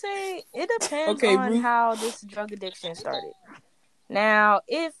 I would say it depends on how this drug addiction started. Now,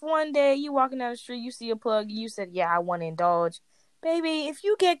 if one day you walking down the street, you see a plug, and you said, "Yeah, I want to indulge." Baby, if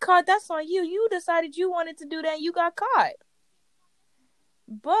you get caught, that's on you. You decided you wanted to do that, and you got caught.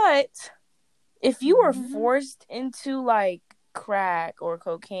 But if you were forced into like crack or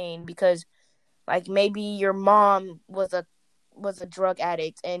cocaine because like maybe your mom was a drug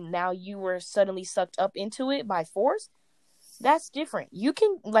addict and now you were suddenly sucked up into it by force, that's different. You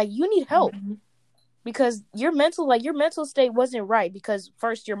can you need help because your mental state wasn't right because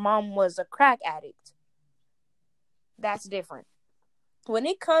first your mom was a crack addict. That's different. When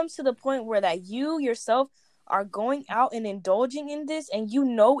it comes to the point where that you yourself are going out and indulging in this and you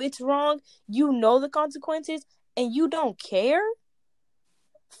know it's wrong, you know the consequences, and you don't care.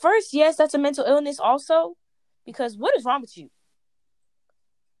 First, yes, that's a mental illness also, because what is wrong with you?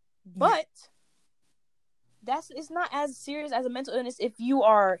 But it's not as serious as a mental illness if you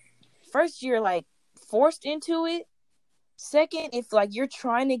are first you're like forced into it. Second, if like you're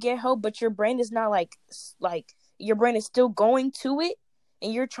trying to get help but your brain is not like your brain is still going to it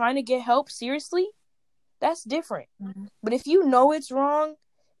and you're trying to get help seriously, that's different. But if you know it's wrong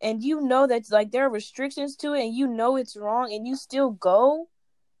and you know that like there are restrictions to it and you know it's wrong and you still go,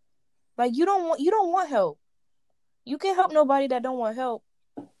 Like you don't want help. You can't help nobody that don't want help.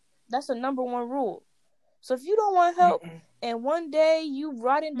 That's the number one rule. So if you don't want help, and one day you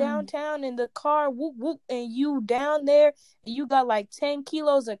riding downtown in the car, whoop whoop, and you down there, and you got like 10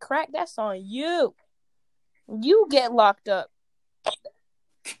 kilos of crack, that's on you. You get locked up.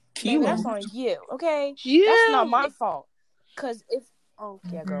 Baby, that's on you. Okay, that's not my fault. Cause if girl.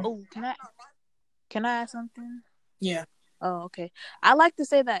 Oh, can I add something? Yeah. Oh, okay. I like to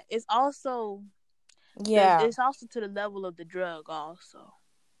say that it's also it's also to the level of the drug. Also,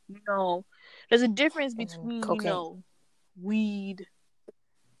 there's a difference between cocaine. weed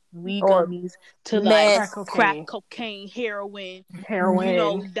Or gummies to meth, like crack cocaine, heroin.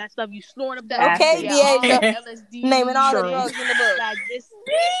 That stuff you snorting up that. Okay, LSD. Naming all the drugs in the book. Like this.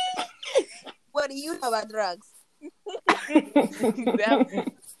 What do you know about drugs?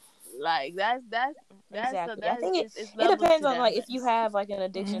 Like that's exactly. I think it depends on like if you have like an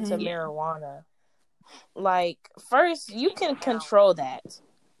addiction to marijuana. Like first, you can control that.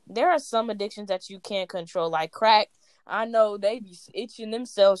 There are some addictions that you can't control, like crack. I know they be itching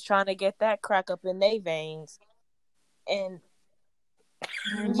themselves trying to get that crack up in their veins, and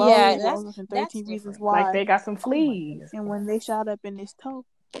that's 13 reasons why. Like they got some fleas, and when they shot up in his toe.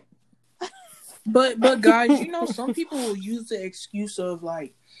 But guys, some people will use the excuse of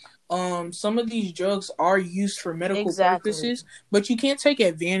like, some of these drugs are used for medical purposes, but you can't take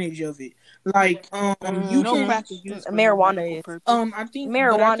advantage of it. Like, marijuana is. I think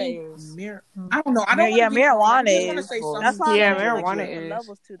marijuana is. I don't know. I don't. Marijuana is. That's why marijuana is.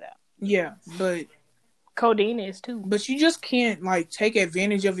 Levels to that. Yeah, but codeine is too. But you just can't like take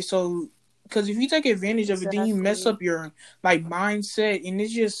advantage of it. So, because if you take advantage of it, then you mess up your like mindset, and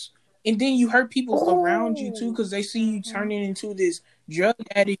it's just. And then you hurt people around you too, because they see you turning into this drug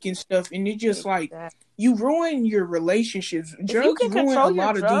addict and stuff, and it just like you ruin your relationships. Drugs ruin a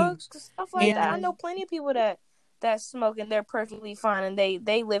lot of things, stuff like that. I know plenty of people that smoke and they're perfectly fine and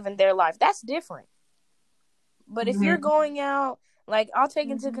they live in their life. That's different. But if you're going out, like I'll take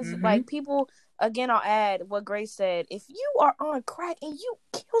into like people again. I'll add what Grace said. If you are on crack and you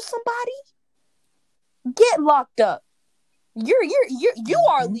kill somebody, get locked up. You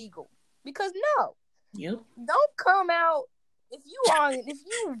are legal because don't come out if you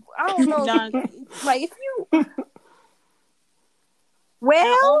I don't know like if you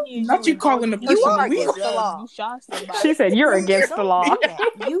not you calling the person you are against the law. You shot somebody. She said you're against the law.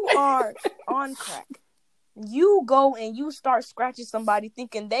 You are on crack. You go and you start scratching somebody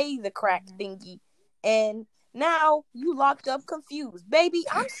thinking they the crack thingy, and now you locked up confused. Baby,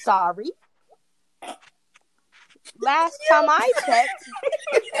 I'm sorry. Last time I checked,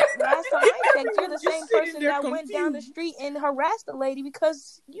 you're the same person that went down the street and harassed a lady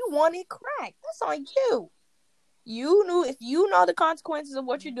because you wanted crack. That's on you. If you know the consequences of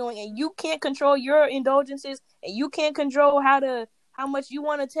what you're doing and you can't control your indulgences and you can't control how much you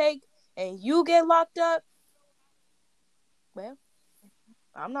want to take and you get locked up, well,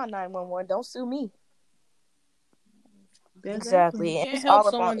 I'm not 911. Don't sue me. Exactly. It's all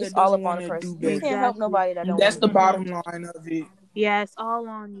upon a person. You can't help nobody that don't. That's the bottom line of it. Yeah, it's all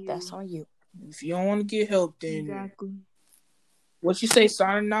on you. That's on you. If you don't want to get help, then what you say,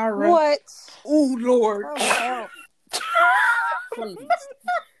 sayonara? What? Oh Lord! Please,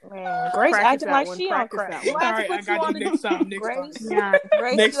 man. Grace acting like she on crack. All right, I got you next time. Grace,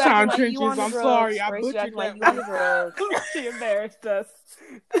 next time, Trenches. I'm sorry, I butchered that. She embarrassed us.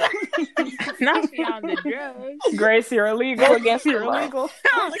 Not she on the drugs. Grace, you're illegal. You're against the law. Illegal.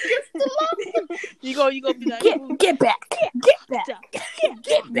 You go be like, get back. Get back.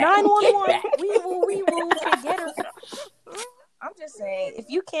 911. We will get her. I'm just saying, if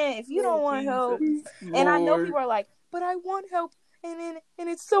you don't want help, and I know people are like, but I want help, and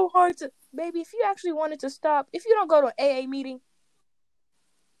it's so hard to, baby, if you actually wanted to stop, if you don't go to an AA meeting.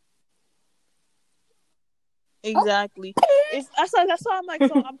 Exactly. That's why I'm like,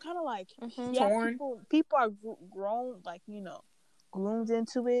 so I'm kind of like, torn. People are grown, like, groomed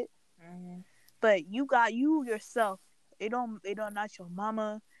into it, but you got you yourself. It don't not your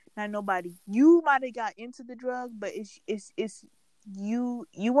mama, not nobody. You might have got into the drug, but it's you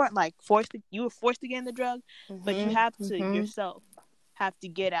weren't like forced. You were forced to get in the drug, but you have to yourself have to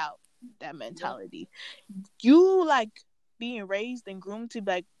get out that mentality. You like being raised and groomed to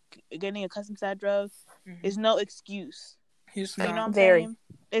like getting accustomed to that drug is no excuse. It's not. You know what I'm saying?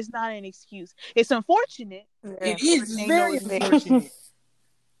 It's not an excuse. It's unfortunate. It is very unfortunate.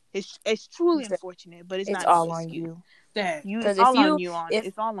 It's truly unfortunate, but it's not all an on you. It's all on you.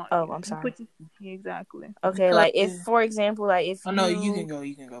 It's all on you. Oh, I'm sorry. Exactly. Okay, like if, for example, like if no, you can go.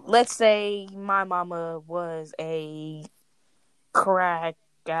 Let's say my mama was a crack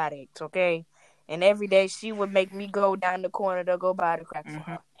addict, okay? And every day she would make me go down the corner to go buy the crack for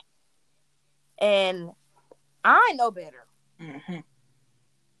her. And I know better.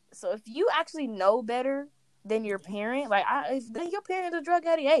 So if you actually know better than your parent, like if your parent's a drug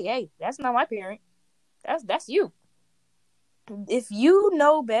addict, hey, that's not my parent. That's you. If you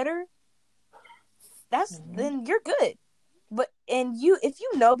know better, then you're good. But if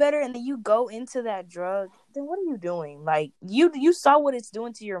you know better and then you go into that drug, then what are you doing? Like you saw what it's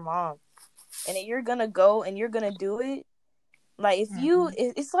doing to your mom, and then you're gonna go and you're gonna do it. Like if you,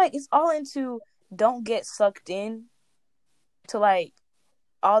 it's like it's all into don't get sucked in to like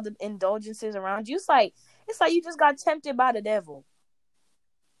all the indulgences around you. It's like you just got tempted by the devil.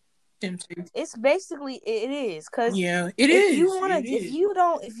 It's basically it is because it if is. You wanna, if you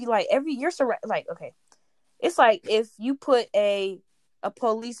don't, if you like you're like okay. It's like if you put a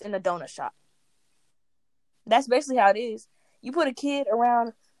police in a donut shop. That's basically how it is. You put a kid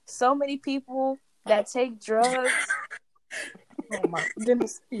around so many people that take drugs. Oh my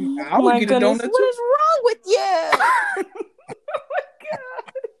goodness! I would get a donut too. What is wrong with you? Oh my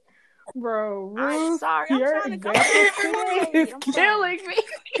god, bro! I'm sorry. I'm trying to come it's killing me.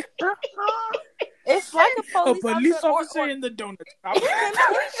 It's like a police officer in the donut shop. It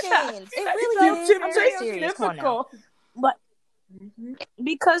really is. I'm so serious. Come on now. But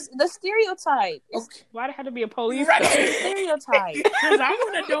because the stereotype. Okay. Why it had to be a police? Right. The stereotype. Because I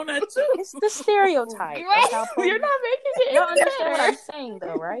want a donut too. It's the stereotype. You're not making it. You don't understand what I'm saying,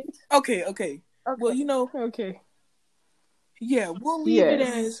 though, right? Okay. Well, Okay. Yeah, we'll leave it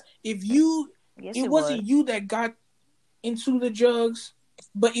as if you. It wasn't you that got into the drugs.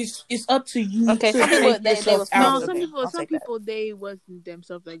 But it's up to you. Okay, some people some people they wasn't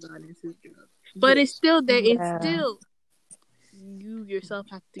themselves that got into drugs. But it's still there. It's still you yourself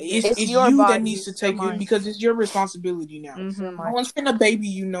have to. It's your you body, that needs to take it because it's your responsibility now. No one's finna baby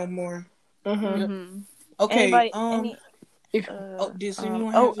you no more. Okay. Does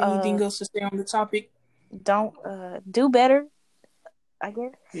anyone have anything else to say on the topic? Don't do better. I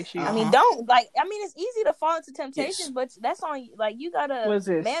guess. I mean, don't like. I mean, it's easy to fall into temptation, but that's on. Like, you gotta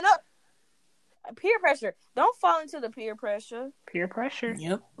man up. Peer pressure. Don't fall into the peer pressure. Peer pressure.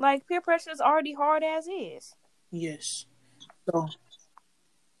 Yep. Like peer pressure is already hard as is. Yes.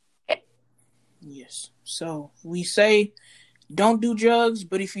 So we don't do drugs,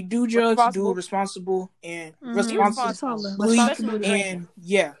 but if you do drugs, do it responsible and responsibly. And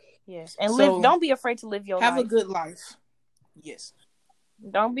yes, and live. Don't be afraid to live your life. Have a good life. Yes.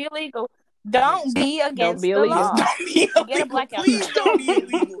 Don't be illegal. Don't be against the law. Don't be illegal. Get a blackout. Please don't be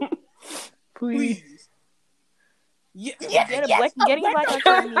illegal. Please. Getting a blackout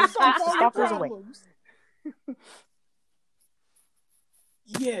card means stalkers away.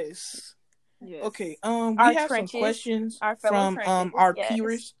 Yes. Okay. We have some questions from our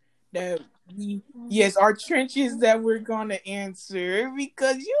peers that our trenches that we're gonna answer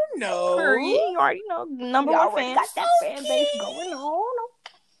because you already know number one fans. Got that fan base going on.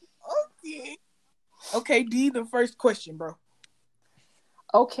 Okay, D, the first question, bro.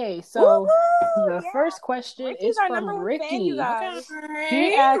 Okay, so the first question is from Ricky. He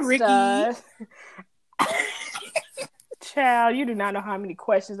asked us, child, you do not know how many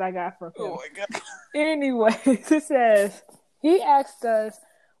questions I got from him. Oh my god. Anyways, it says, he asked us,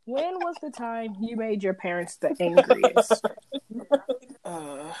 when was the time you made your parents the angriest?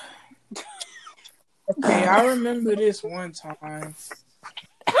 Okay, I remember this one time.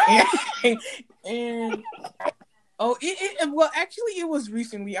 Well, actually, it was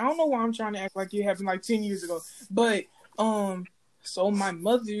recently. I don't know why I'm trying to act like it happened like 10 years ago. But, so my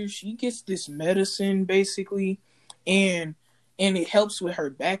mother, she gets this medicine, basically, and it helps with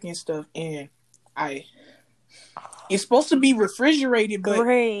her back and stuff, and it's supposed to be refrigerated, but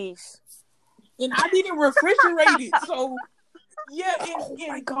and I didn't refrigerate it, so yeah, oh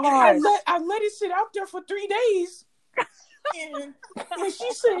my God. I let it sit out there for 3 days. And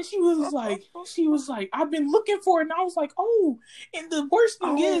she said she was like, I've been looking for it, and I was like, oh, and the worst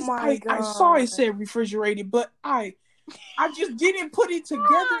thing is I saw it said refrigerated, but I just didn't put it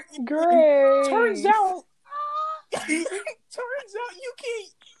together. Great. Turns out you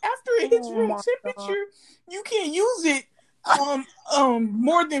can't, after it hits room temperature, you can't use it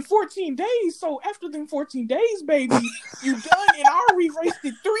more than 14 days. So after them 14 days, baby, you done, and I already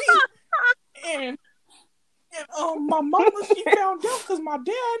wasted 3. And my mama, she found out because my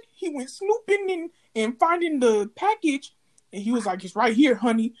dad, he went snooping and finding the package, and he was like, it's right here,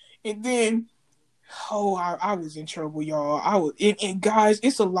 honey. And then, I was in trouble, y'all. And guys,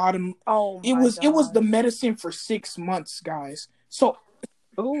 it's a lot of. It was the medicine for 6 months, guys. So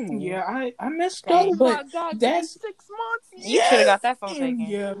Ooh. Yeah, I messed Dang. up, Oh my but God, that's 6 months. You should have got that phone and taken.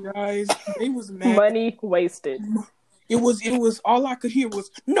 yeah, guys, they was mad. Money wasted. It was all I could hear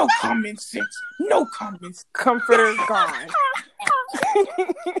was no common sense, no common sense. Comforter gone.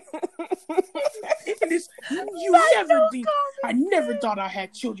 You never think. I never thought I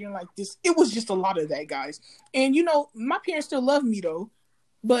had children like this. It was just a lot of that, guys. And you know, my parents still love me though,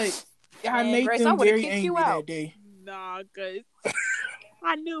 but I Man, made Grace, I them would've very kicked angry you that out. day. Nah, cause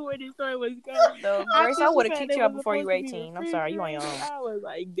I knew where this story was going. No, I Grace, I thought would have said kicked they you out was before you were supposed to be 18. I'm sorry, you on your own. I was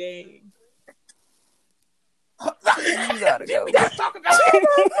like, dang. You gotta go. We gotta talk about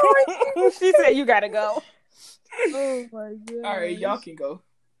it. She said you gotta go. Oh my God. All right, y'all can go.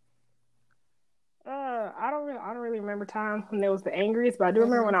 I don't really remember time when it was the angriest, but I do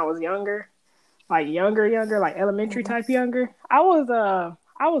remember when I was younger, like younger, like elementary type younger. I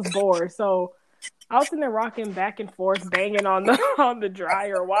was bored, so I was sitting there rocking back and forth, banging on the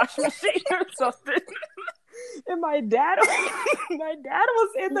dryer or washing machine or something. And my dad was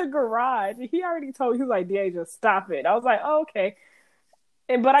in the garage. He already told me, he was like, "DA, just stop it." I was like, "Oh, okay."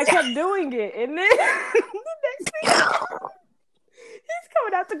 But I kept doing it, and then the next thing, he's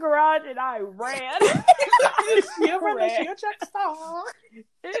coming out the garage, and I ran.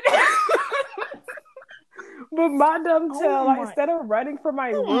 But my dumb tail, instead of running for my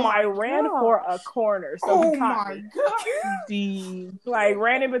room, I ran for a corner. So he caught me. Like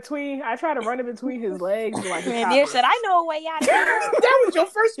ran in between. I tried to run in between his legs. But, like, Man, dear said, "I know a way out of here." That was your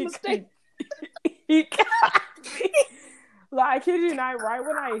first mistake. He caught me. Like, I kid you not, right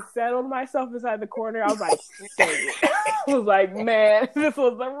when I settled myself inside the corner, I was like, dang it. I was like, man, this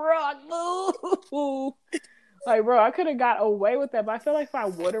was the wrong move. Like, bro, I could have got away with that, but I feel like if I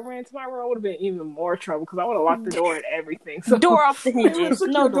would have ran to my room, I would have been even more trouble because I would have locked the door and everything. So, Door off the hinges.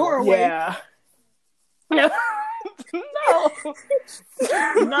 No door away. Yeah. No.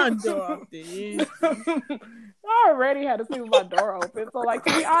 Not door off the hinges. I already had to sleep with my door open, so like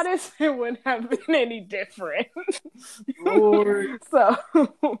to be honest, it wouldn't have been any different. Lord. So,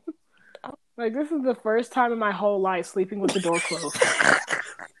 like, this is the first time in my whole life sleeping with the door closed.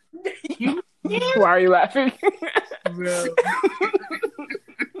 Why are you laughing? Bro.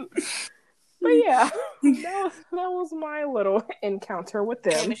 But yeah, that was my little encounter with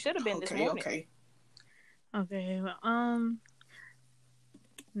them. Damn, it should have been this morning. Okay, well,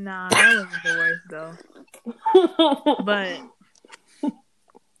 nah, that wasn't the worst though. But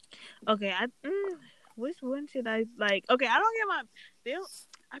okay, which one should I like? Okay, I don't get my.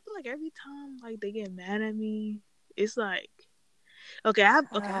 I feel like every time like they get mad at me, it's like, okay, I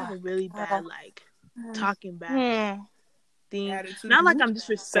have a really bad like talking back thing. Attitude. Not like I'm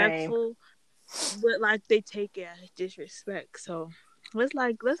disrespectful, but like they take it as disrespect. So let's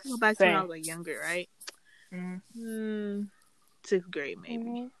go back to when I was like younger, right? 6th grade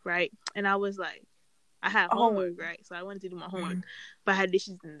maybe, right? And I was like, I had homework, right? So I wanted to do my homework, but I had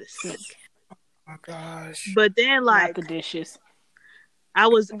dishes in the sink. Oh my gosh! But then, like, not the dishes.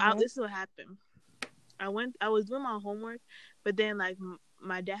 This is what happened. I was doing my homework, but then like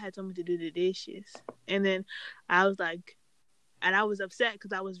my dad had told me to do the dishes, and then I was like, and I was upset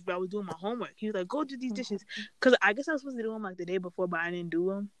because I was doing my homework. He was like, "Go do these dishes," because I guess I was supposed to do them like the day before, but I didn't do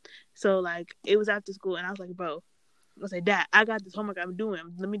them. So like it was after school, and I was like, "Bro," I was like, "Dad, I got this homework I'm doing.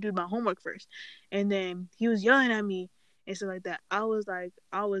 Let me do my homework first." And then he was yelling at me and stuff like that. I was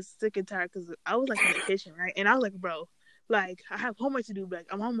sick and tired because I was like in the kitchen, right? And I was like, "Bro, like I have homework to do. Like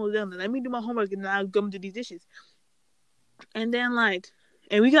I'm almost done. Let me do my homework and then I'll go do these dishes." And then like.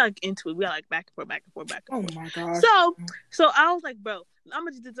 And we got like into it. We got like back and forth. Oh my god! So I was like, "Bro, I'm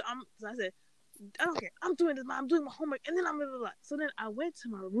gonna do this." So I said, "I don't care. I'm doing this. I'm doing my homework." And then I'm gonna lie. So then I went to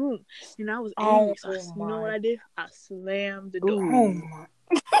my room and I was angry. So you know what I did? I slammed the door. Oh my!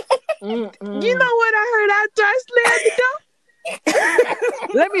 You know what I heard after I slammed the door?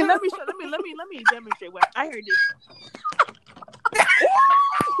 let me demonstrate what I heard.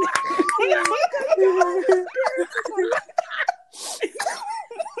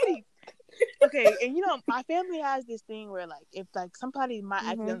 Okay, and you know, my family has this thing where like if like somebody might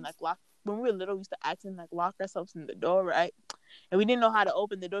accidentally like lock, when we were little we used to accidentally like lock ourselves in the door, right? And we didn't know how to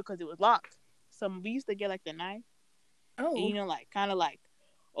open the door because it was locked. So we used to get like the knife and you know, like kind of like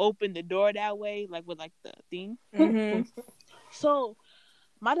open the door that way, like with like the thing. So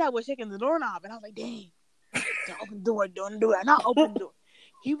my dad was shaking the doorknob and I was like, "Dang, don't open the door, don't do it, not open the door."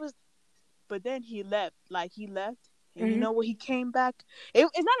 But then he left, and you know what, he came back. It's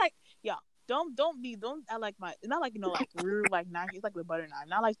not like, y'all, don't act like it's not like, you know, like we're like knife, it's like the butter knife,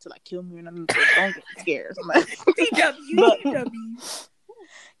 not like to like kill me or nothing, so don't get scared. But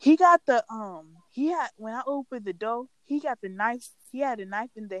he got the when I opened the door, he got the knife. He had a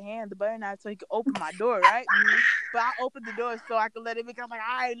knife in the hand, the butter knife, so he could open my door, right? But I opened the door so I could let him in. I'm like,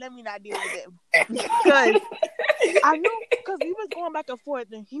 all right, let me not deal with it, because I knew, because we was going back and forth,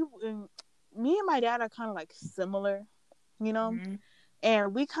 and me and my dad are kind of like similar, you know,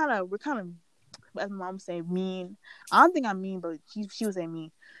 and we're kind of, as my mom say, mean. I don't think I'm mean, but she was saying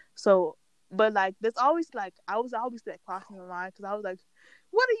mean. So, but like, there's always like, I was always like crossing the line, because I was like,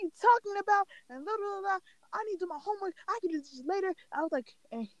 what are you talking about? And blah, blah, blah. I need to do my homework. I can do this later. I was like,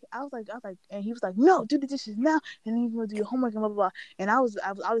 and he was like, no, do the dishes now, and then you're gonna do your homework and blah blah blah. And I was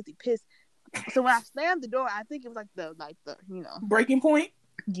obviously pissed. So when I slammed the door, I think it was like the breaking point.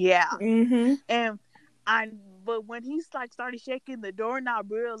 Yeah. Mm-hmm. But when he like started shaking the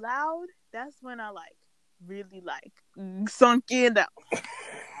doorknob real loud, that's when I like really like sunk in that.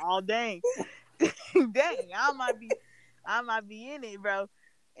 Oh dang, dang! I might be in it, bro.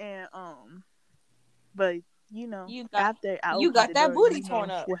 And but you got that booty torn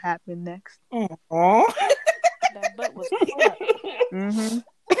up. What happened next? Aww. That butt was torn up. Mm-hmm.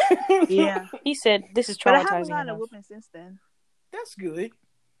 Yeah. He said this is traumatizing. But I haven't gotten a whooping since then. That's good.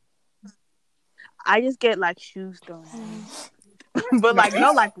 I just get like shoes thrown at me. But like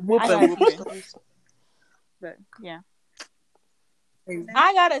no like whooping. But yeah.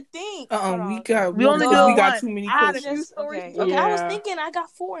 I gotta think. We only got too many questions. Okay. I was thinking I got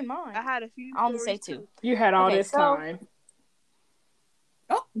 4 in mind. I had a few. I only say 2. You had all this time.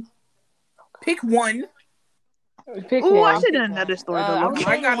 Oh, pick one. Pick one. I should do another story.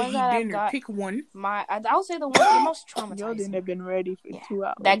 I gotta eat dinner. Pick one. I'll say the one the most traumatizing. Y'all didn't have been ready for 2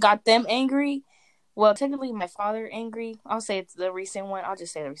 hours. That got them angry. Well, technically, my father angry. I'll say it's the recent one. I'll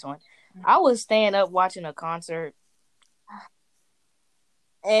just say the recent one. I was staying up watching a concert.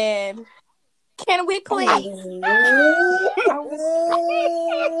 And can we please? Please.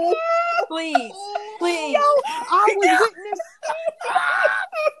 Yo, I was witness.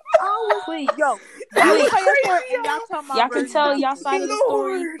 Please. Yo, y'all can tell y'all side of the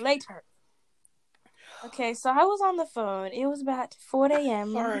story later. Okay, so I was on the phone. It was about 4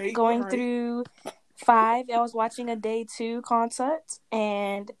 a.m. going through 5. I was watching a day 2 concert,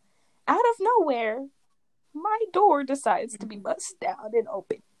 and out of nowhere, my door decides to be bust down and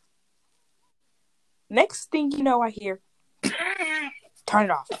open. Next thing you know, I hear, turn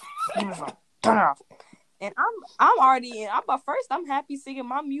it off. Turn it off. And I'm already in. I'm happy singing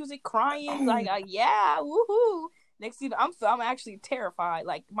my music, crying, like yeah, woohoo. Next thing you know, I'm actually terrified.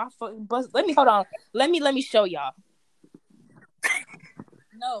 Like my foot bust. Hold on. Let me show y'all.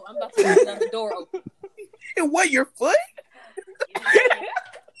 No, I'm about to have another door open. And what, your foot?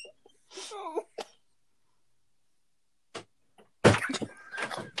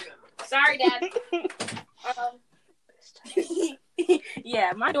 Sorry, Dad.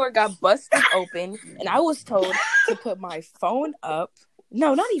 Yeah, my door got busted open, and I was told to put my phone up.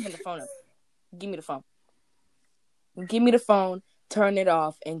 No, not even the phone up. Give me the phone. Give me the phone, turn it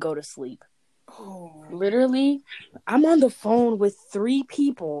off, and go to sleep. Oh. Literally, I'm on the phone with 3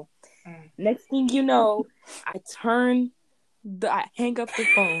 people. Next thing you know, I hang up the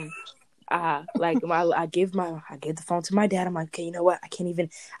phone. I give the phone to my dad. I'm like, okay, you know what? I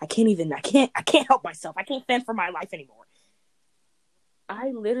can't help myself. I can't fend for my life anymore.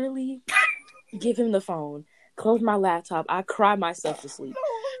 I literally give him the phone, close my laptop. I cry myself to sleep.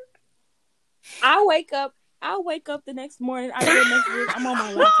 I wake up the next morning. I get messages. I'm on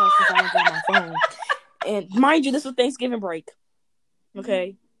my laptop since I was on my phone. And mind you, this was Thanksgiving break.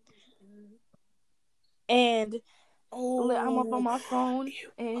 Okay. And I'm up on my phone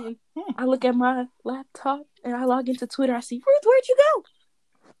and I look at my laptop and I log into Twitter. I see, Ruth, where'd you go?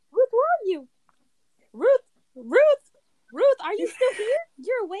 Ruth, where are you? Ruth, are you still here?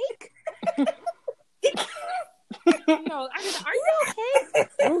 You're awake? No, I mean, are you okay?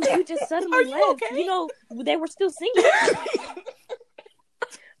 Ruth, you just suddenly left. Okay? You know, they were still singing.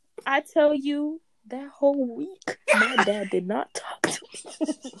 I tell you, that whole week, my dad did not talk to me.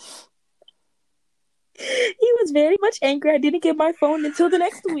 He was very much angry. I didn't get my phone until the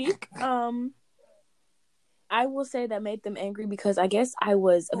next week. I will say that made them angry because I guess I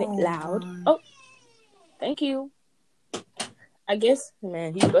was a bit loud. God. Oh, thank you. I guess,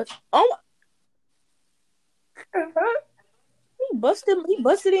 man, he busted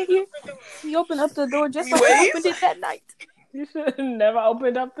in here. He opened up the door just like he opened it that night. You should have never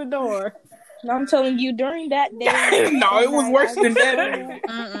opened up the door. No, I'm telling you, during that day. No, it was worse than that.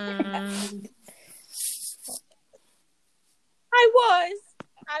 I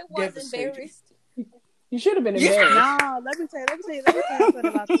was embarrassed. You should have been in Yeah. bed. Nah, let me tell you something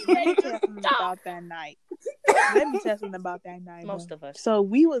about that night. Let me tell you something about that night. Most of us. So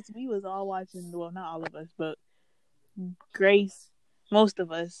we was all watching. Well, not all of us, but Grace. Most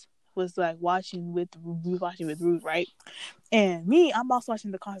of us was like watching with Ruth, right? And me, I'm also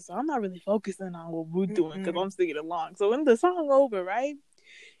watching the concert. So I'm not really focusing on what Ruth doing because I'm singing along. So when the song over, right,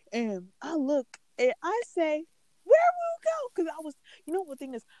 and I look and I say, "Where Ruth go?" Because I was, what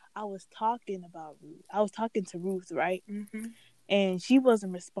thing is, I was talking about Ruth. I was talking to Ruth, right? Mm-hmm. And she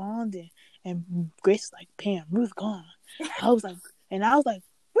wasn't responding. And Grace was like, "Pam, Ruth gone." I was like, "Where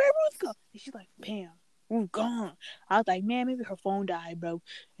Ruth go?" And she's like, "Pam, Ruth gone." I was like, "Man, maybe her phone died, bro."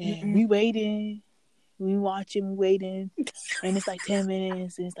 And we waiting, we watching, we waiting, and it's like 10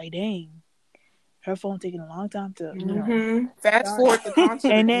 minutes, and it's like, dang, her phone taking a long time to. Fast forward the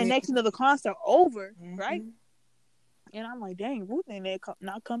concert, and then next the concert over, right? Mm-hmm. And I'm like, dang, Ruth ain't there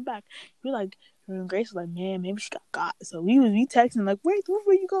not come back. We're like, and Grace was like, man, maybe she got. So we texting like, wait,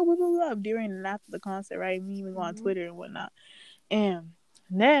 where you go? Blah, blah, blah, during and after the concert, right? We even go on Twitter and whatnot. And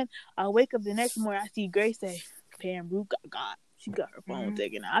then I wake up the next morning, I see Grace say, Pam, Ruth got. She got her phone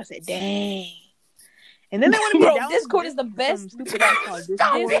taken. I said, dang. And then they want to Bro, Discord is the best. Stupid app called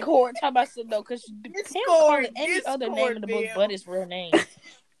Discord. Discord. Talk about shit though, because Pam call it any other name in the book but his real name.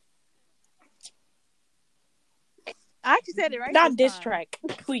 I actually said it right. Not diss track,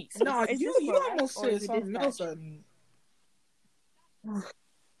 please. No, you almost said something else. All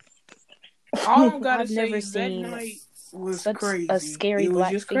I'm gotta say is that night was crazy. A scary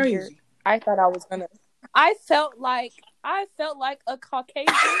black figure. Crazy. I thought I was gonna. I felt like a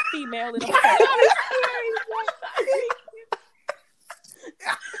Caucasian female in a park.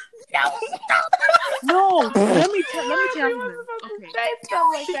 No, let me tell you. Okay, they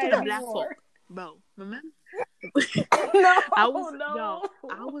felt like she's that a black folk, bro. Remember? No, I was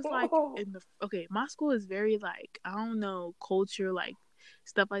like my school is very like, I don't know, culture, like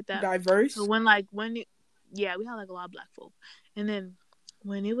stuff like that. Diverse. So we had like a lot of black folk. And then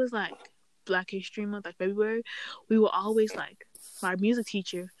when it was like Black History Month, like February, we were always like, my music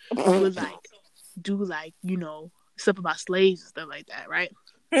teacher would like do like, stuff about slaves and stuff like that, right?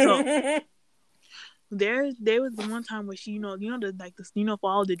 So there was the one time where she, for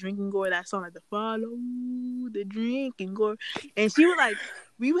all the drinking gore, that song, like the follow the drinking gore, and she was like,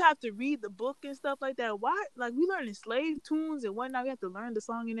 we would have to read the book and stuff like that. Why? Like, we learning slave tunes and whatnot. We have to learn the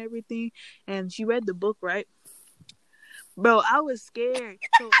song and everything. And she read the book, right? Bro, I was scared.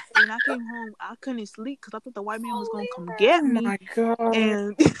 So when I came home, I couldn't sleep because I thought the white man was gonna come get me. Oh my god!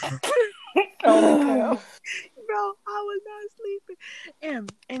 And Oh, bro, I was not sleeping.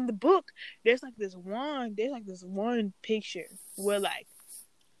 And in the book, there's like this one picture where like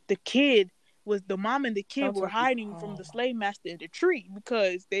the mom and the kid were hiding from the slave master in the tree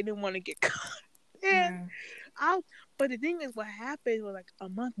because they didn't want to get caught. And but the thing is, what happened was like a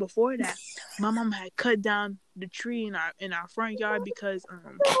month before that, my mom had cut down the tree in our front yard because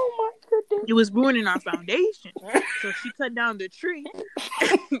it was ruining our foundation. So she cut down the tree,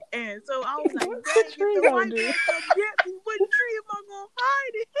 and so I was like, "Dang, if the white man come get me, what tree am I gonna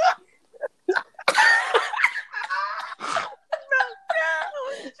hide in?"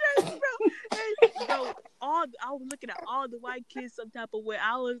 Bro, I was looking at all the white kids some type of way.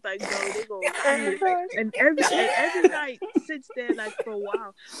 I was like, bro, they go. And every night since then, like for a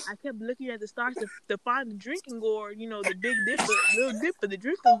while, I kept looking at the stars to find the drinking gourd, the Big Dipper, Little Dipper, the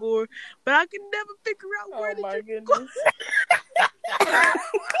drinking gourd, but I could never figure out where the drinking gourd.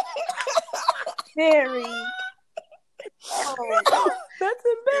 Very. Oh, that's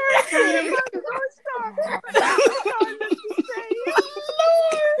embarrassing.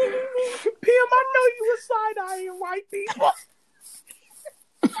 Pam, I know you was side-eyeing white people.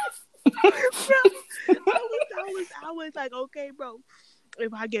 I was like, okay, bro.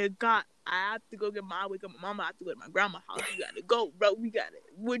 If I get caught, I have to go get my mama. I have to go to my grandma's house. We gotta go, bro.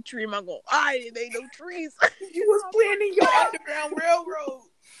 What tree am I gonna hide? It ain't no trees. You was planning your Underground Railroad.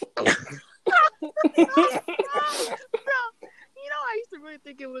 Bro, I used to really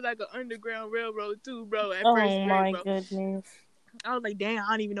think it was like an Underground Railroad too, bro. At first grade, my bro. goodness. I was like, dang, I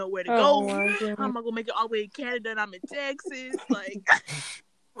don't even know where to go. How am I gonna make it all the way to Canada and I'm in Texas? Like,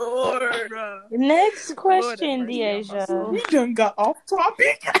 Lord. Next question, Deasia. We done got off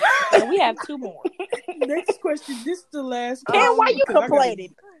topic. We have two more. Next question. This is the last. And why you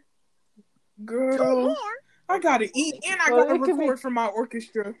complaining? Girl, I gotta eat and I gotta record for my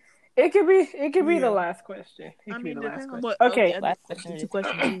orchestra. It could be the last question. Okay, last question. Two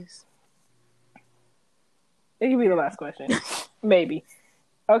questions. It could be the last question. Maybe.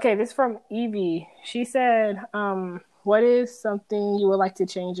 Okay, this is from Evie. She said, What is something you would like to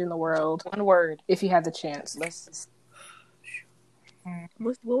change in the world? One word. If you had the chance.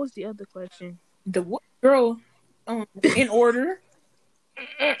 What was the other question? The what girl? In order.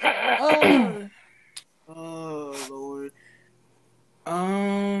 Oh Lord.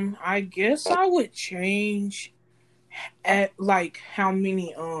 I guess I would change at like how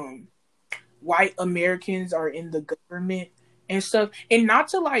many white Americans are in the government and stuff, and not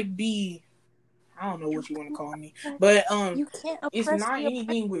to like be, I don't know what you want to call me, but You can't it's oppress not the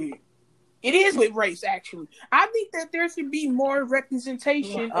anything with. It is with race, actually. I think that there should be more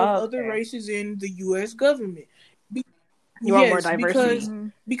representation of other races in the U.S. government. You want more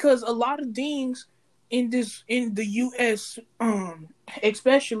diversity? Because a lot of things in the U.S.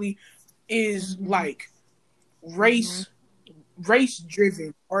 Especially is like race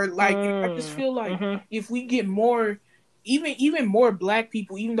driven, or like I just feel like if we get more, even more black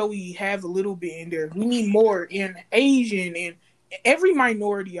people, even though we have a little bit in there, we need more in Asian, and every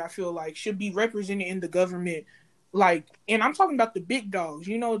minority I feel like should be represented in the government. Like, and I'm talking about the big dogs,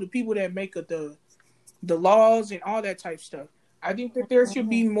 the people that make the laws and all that type stuff. I think that there should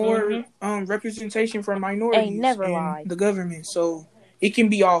be more representation for minorities in the government, so it can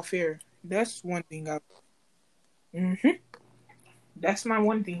be all fair. That's one thing. That's my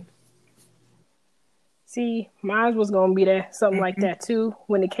one thing. See, mine was gonna be that something like that too.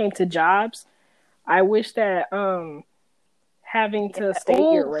 When it came to jobs, I wish that having to state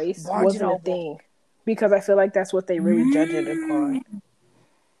your race wasn't a thing, because I feel like that's what they really judge it upon.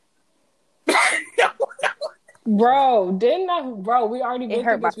 Bro, bro, we already went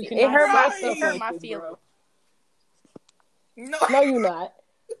through this. It hurt my feelings. No, you're not.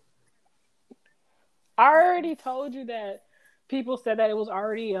 I already told you that people said that it was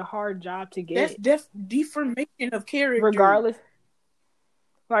already a hard job to get. That's deformation of character.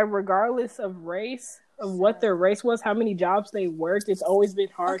 Regardless of race, of what their race was, how many jobs they worked, it's always been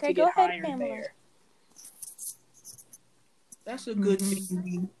hard to get hired there. That's a good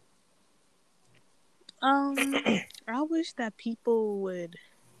thing. I wish that people would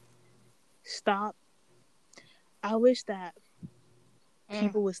stop. I wish that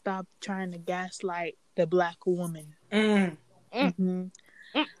people would stop trying to gaslight the black woman.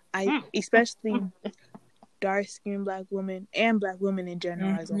 Especially dark-skinned black women and black women in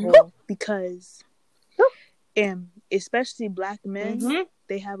general as a whole, because especially black men,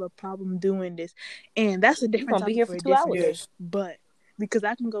 they have a problem doing this, and that's a different topic. Be here for 2 hours. Yes. But because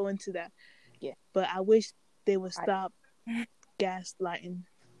I can go into that. Yeah, but I wish they would stop gaslighting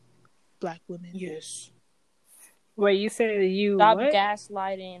black women. Yes. Wait, you said stop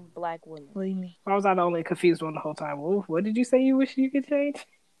gaslighting black women. What do you mean? I was not the only confused one the whole time. What did you say you wish you could change?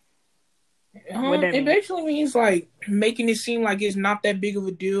 It basically means like making it seem like it's not that big of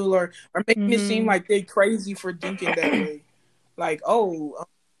a deal, or making it seem like they're crazy for thinking that way. Like,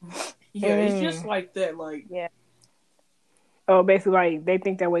 it's just like that. Like, yeah. Oh, basically, like they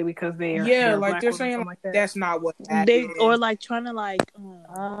think that way because they're like they're saying like that's not what happened. Or like trying to like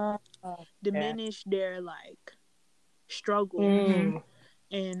diminish their like struggle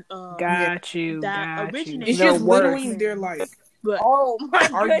and got you. It's just literally their like. But, oh my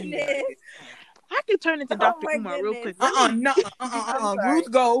goodness! I could turn into Dr. Umar real quick.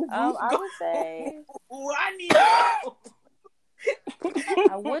 Ruth, go. I would say. I need help.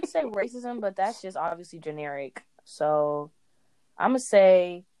 I would say racism, but that's just obviously generic. So I'm gonna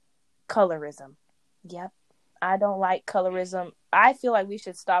say colorism. Yep, I don't like colorism. I feel like we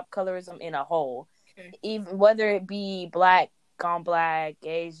should stop colorism in a whole, even whether it be black on black,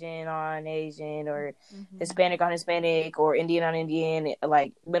 Asian on Asian, or Hispanic on Hispanic, or Indian on Indian,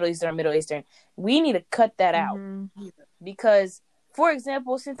 like Middle Eastern on Middle Eastern. We need to cut that out because, for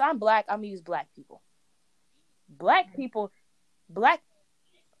example, since I'm black, I'm gonna use black people. Black people, bless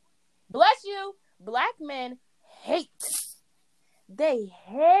you. Black men hate. They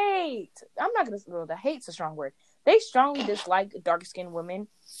hate. I'm not gonna. Well, the hate's a strong word. They strongly dislike dark-skinned women,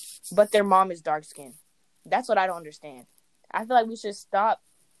 but their mom is dark-skinned. That's what I don't understand. I feel like we should stop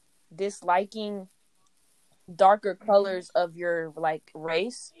disliking darker colors of your like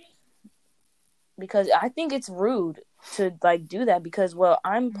race, because I think it's rude to like do that, because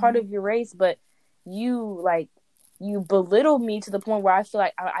I'm part of your race, but you belittle me to the point where I feel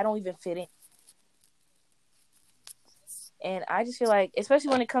like I don't even fit in. And I just feel like, especially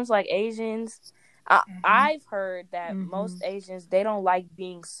when it comes to like Asians, I've heard that most Asians, they don't like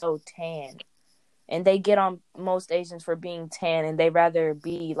being so tan. And they get on most Asians for being tan, and they rather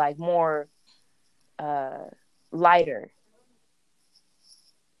be like more lighter.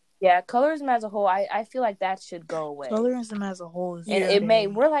 Yeah, colorism as a whole, I feel like that should go away. Colorism as a whole is And it may,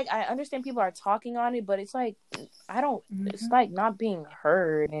 we're like, I understand people are talking on it, but it's like, it's like not being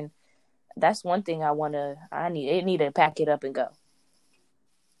heard. And that's one thing it need to pack it up and go.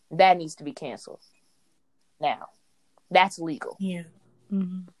 That needs to be canceled. Now, that's legal. Yeah.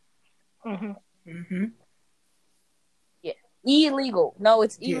 Yeah. Illegal. No,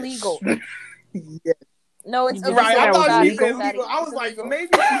 it's illegal. Yeah. No, it's illegal. Right, I thought she said illegal. legal. I was like, maybe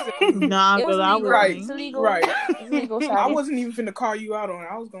she said nah, it was but I legal. was right. It's illegal. Right. It's legal, I Shadi. wasn't even finna call you out on it.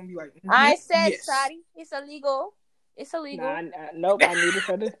 I was gonna be like, I said, yes. Shadi, it's illegal. It's illegal. Nope, I needed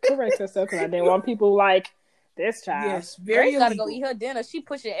her to correct herself because I didn't want people like this child. Yes, very Grace gotta illegal. go eat her dinner. She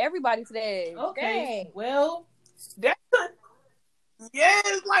pushing everybody today. Okay, Dang. well, that's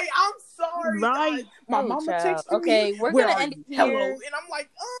yes. Like, I'm sorry, Right. guys. My Oh, mama child. texted me. Okay, we're "Where gonna are end you? it Hello," here. and I'm like,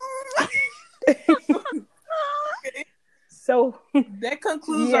 So that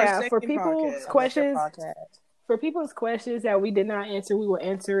concludes our second for people's podcast. questions, Podcast. for people's questions that we did not answer, we will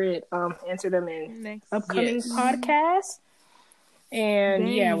answer them in next. upcoming Yes. podcasts. And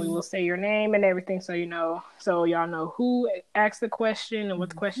Dang. yeah, we will say your name and everything, so y'all know who asked the question and what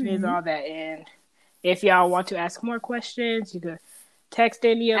the question is, all that. And if y'all want to ask more questions, you could text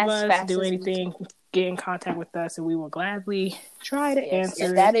any of As us, fast do as we anything, get in contact with us, and we will gladly try to Yes, answer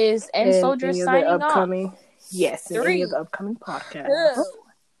and that is in Soldier any of the signing off. upcoming. Yes, in any 3, of the upcoming podcasts. 2,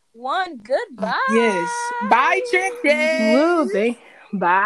 1, goodbye. Yes. Bye, chicken. Will they? Bye.